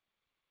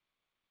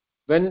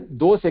 when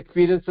those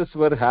experiences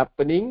were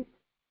happening,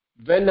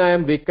 when I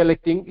am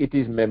recollecting, it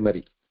is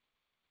memory.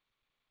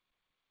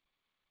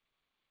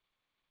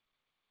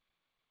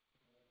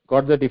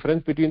 Got the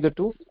difference between the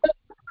two?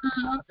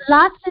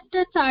 Last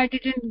sentence I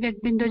didn't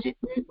get, Binduji.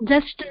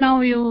 Just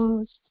now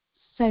you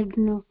said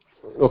no.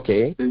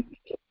 Okay.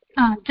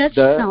 Just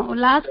now.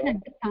 Last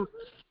sentence.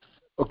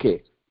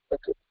 Okay.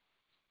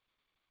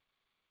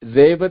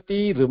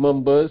 Revati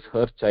remembers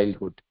her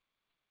childhood.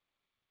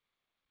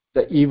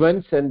 The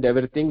events and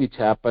everything which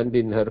happened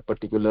in her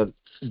particular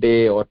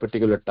day or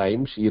particular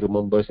time, she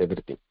remembers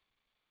everything.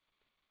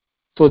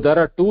 So there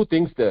are two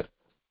things there.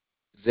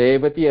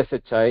 Revati as a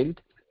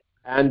child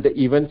and the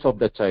events of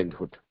the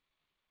childhood.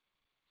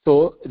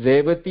 So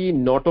Revati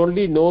not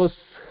only knows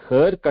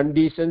her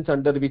conditions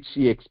under which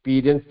she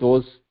experienced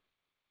those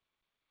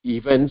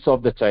events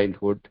of the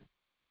childhood.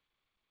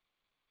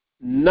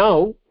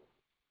 Now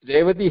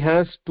Revati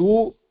has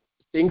two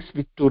things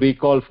to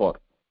recall for.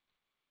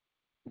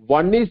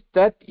 One is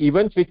that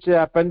events which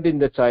happened in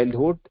the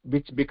childhood,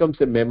 which becomes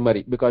a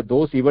memory, because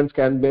those events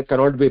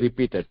cannot be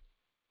repeated.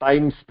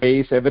 Time,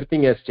 space,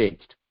 everything has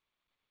changed.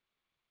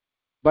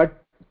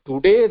 But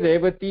today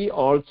Revati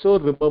also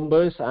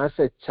remembers as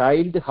a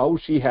child how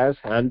she has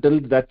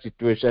handled that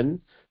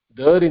situation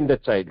there in the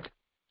child,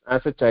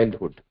 as a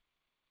childhood.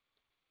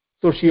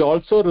 So she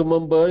also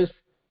remembers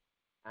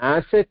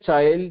as a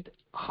child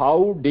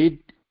how did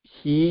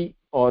he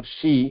or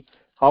she,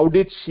 how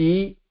did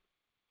she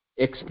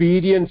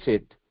experience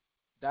it.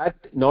 That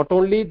not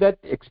only that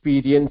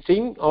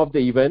experiencing of the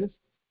events,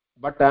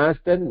 but as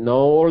the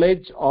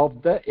knowledge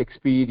of the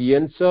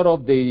experiencer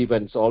of the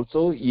events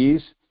also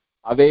is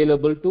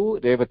available to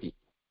Revati.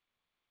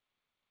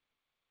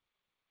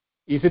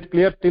 Is it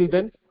clear till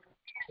then?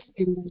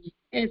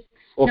 Yes.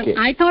 Okay.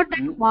 No, I thought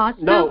that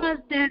Vasa was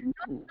there.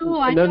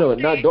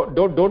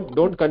 No.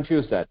 Don't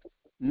confuse that.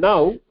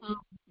 Now,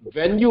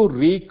 when you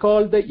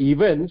recall the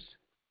events,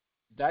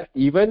 that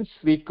events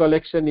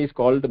recollection is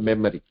called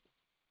memory.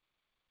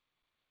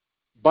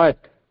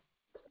 But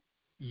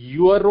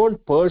your own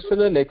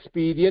personal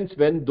experience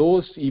when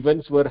those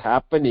events were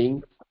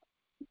happening,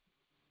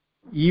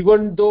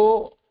 even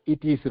though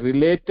it is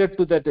related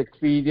to that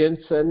experience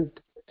and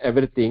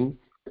everything,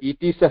 it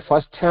is a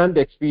first-hand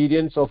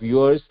experience of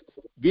yours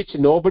which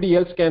nobody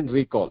else can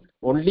recall.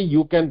 Only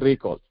you can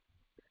recall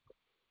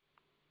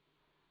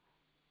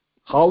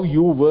how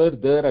you were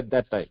there at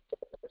that time.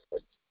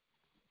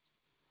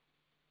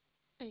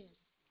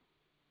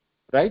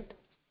 Right?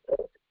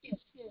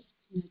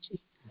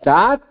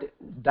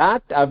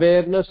 That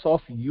awareness of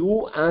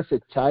you as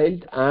a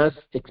child, as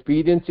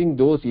experiencing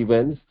those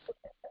events,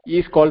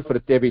 is called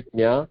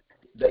pratyabhijna.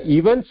 The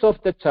events of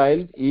the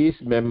child is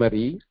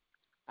memory,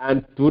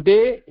 and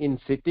today, in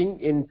sitting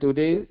in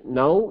today,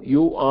 now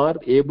you are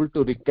able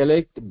to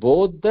recollect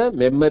both the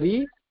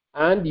memory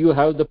and you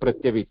have the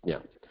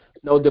pratyabhijna.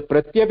 Now the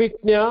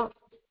pratyabhijna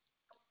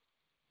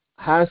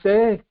has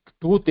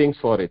two things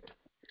for it.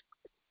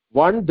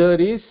 One, there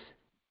is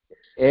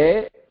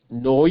a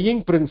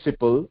knowing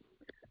principle,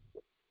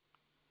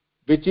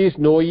 which is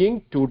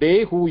knowing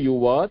today who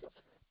you are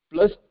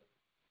plus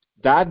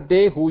that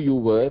day who you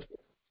were.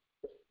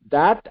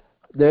 That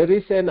there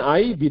is an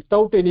I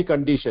without any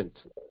conditions.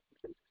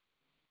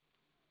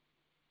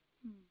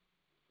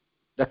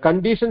 The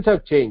conditions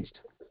have changed,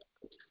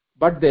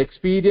 but the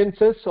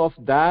experiences of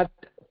that,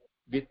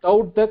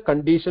 without the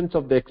conditions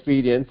of the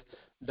experience,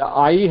 the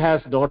I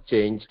has not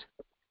changed.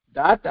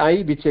 That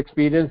I which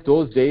experienced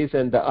those days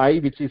and the I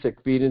which is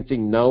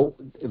experiencing now,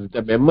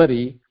 the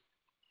memory,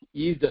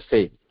 is the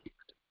same.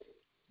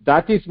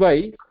 That is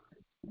why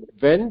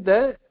when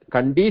the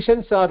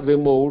conditions are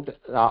removed,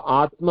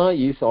 Atma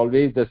is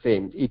always the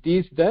same. It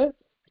is the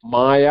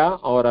Maya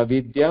or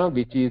Avidya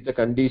which is the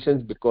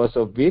conditions because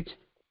of which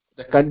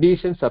the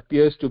conditions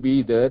appears to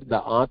be there.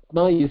 The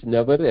Atma is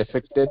never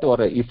affected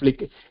or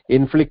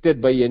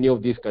inflicted by any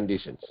of these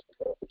conditions.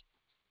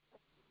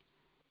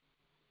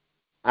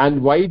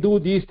 And why do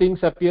these things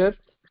appear?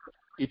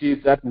 it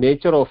is that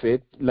nature of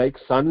it. Like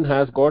sun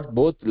has got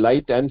both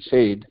light and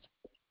shade.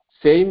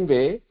 Same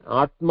way,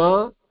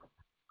 Atma,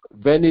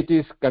 when it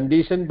is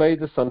conditioned by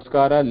the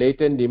samskara,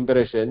 latent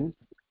impression,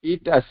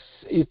 it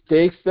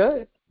takes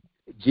the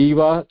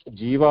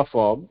jiva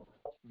form.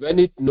 When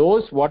it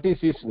knows what is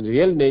his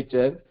real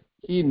nature,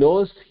 he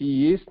knows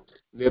he is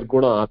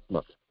Nirguna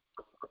Atma.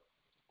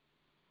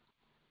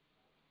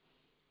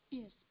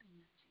 Yes,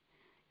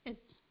 it's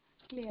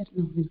clear now,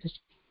 Pindoji.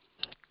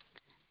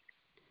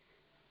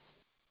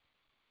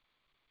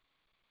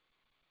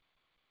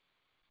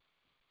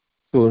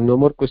 So no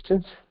more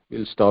questions.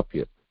 We'll stop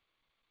here.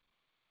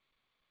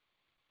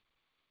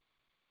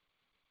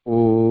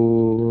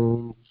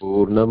 Om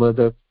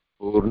Purnamada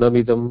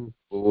Purnamidam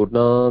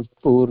Purnat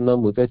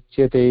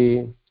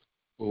Purnamudachyate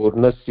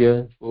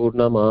Purnasya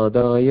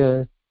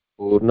Purnamadaya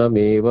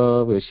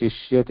Purnameva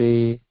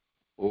Vashishyate.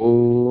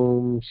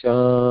 Om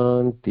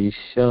Shanti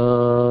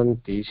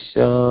Shanti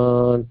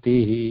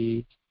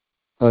Shanti.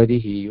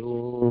 Harihi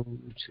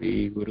Om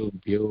Shri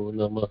Gurubhyo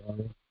Namaha.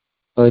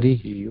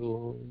 Harihi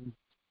Om.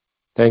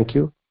 Thank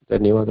you.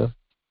 Dhanyawada.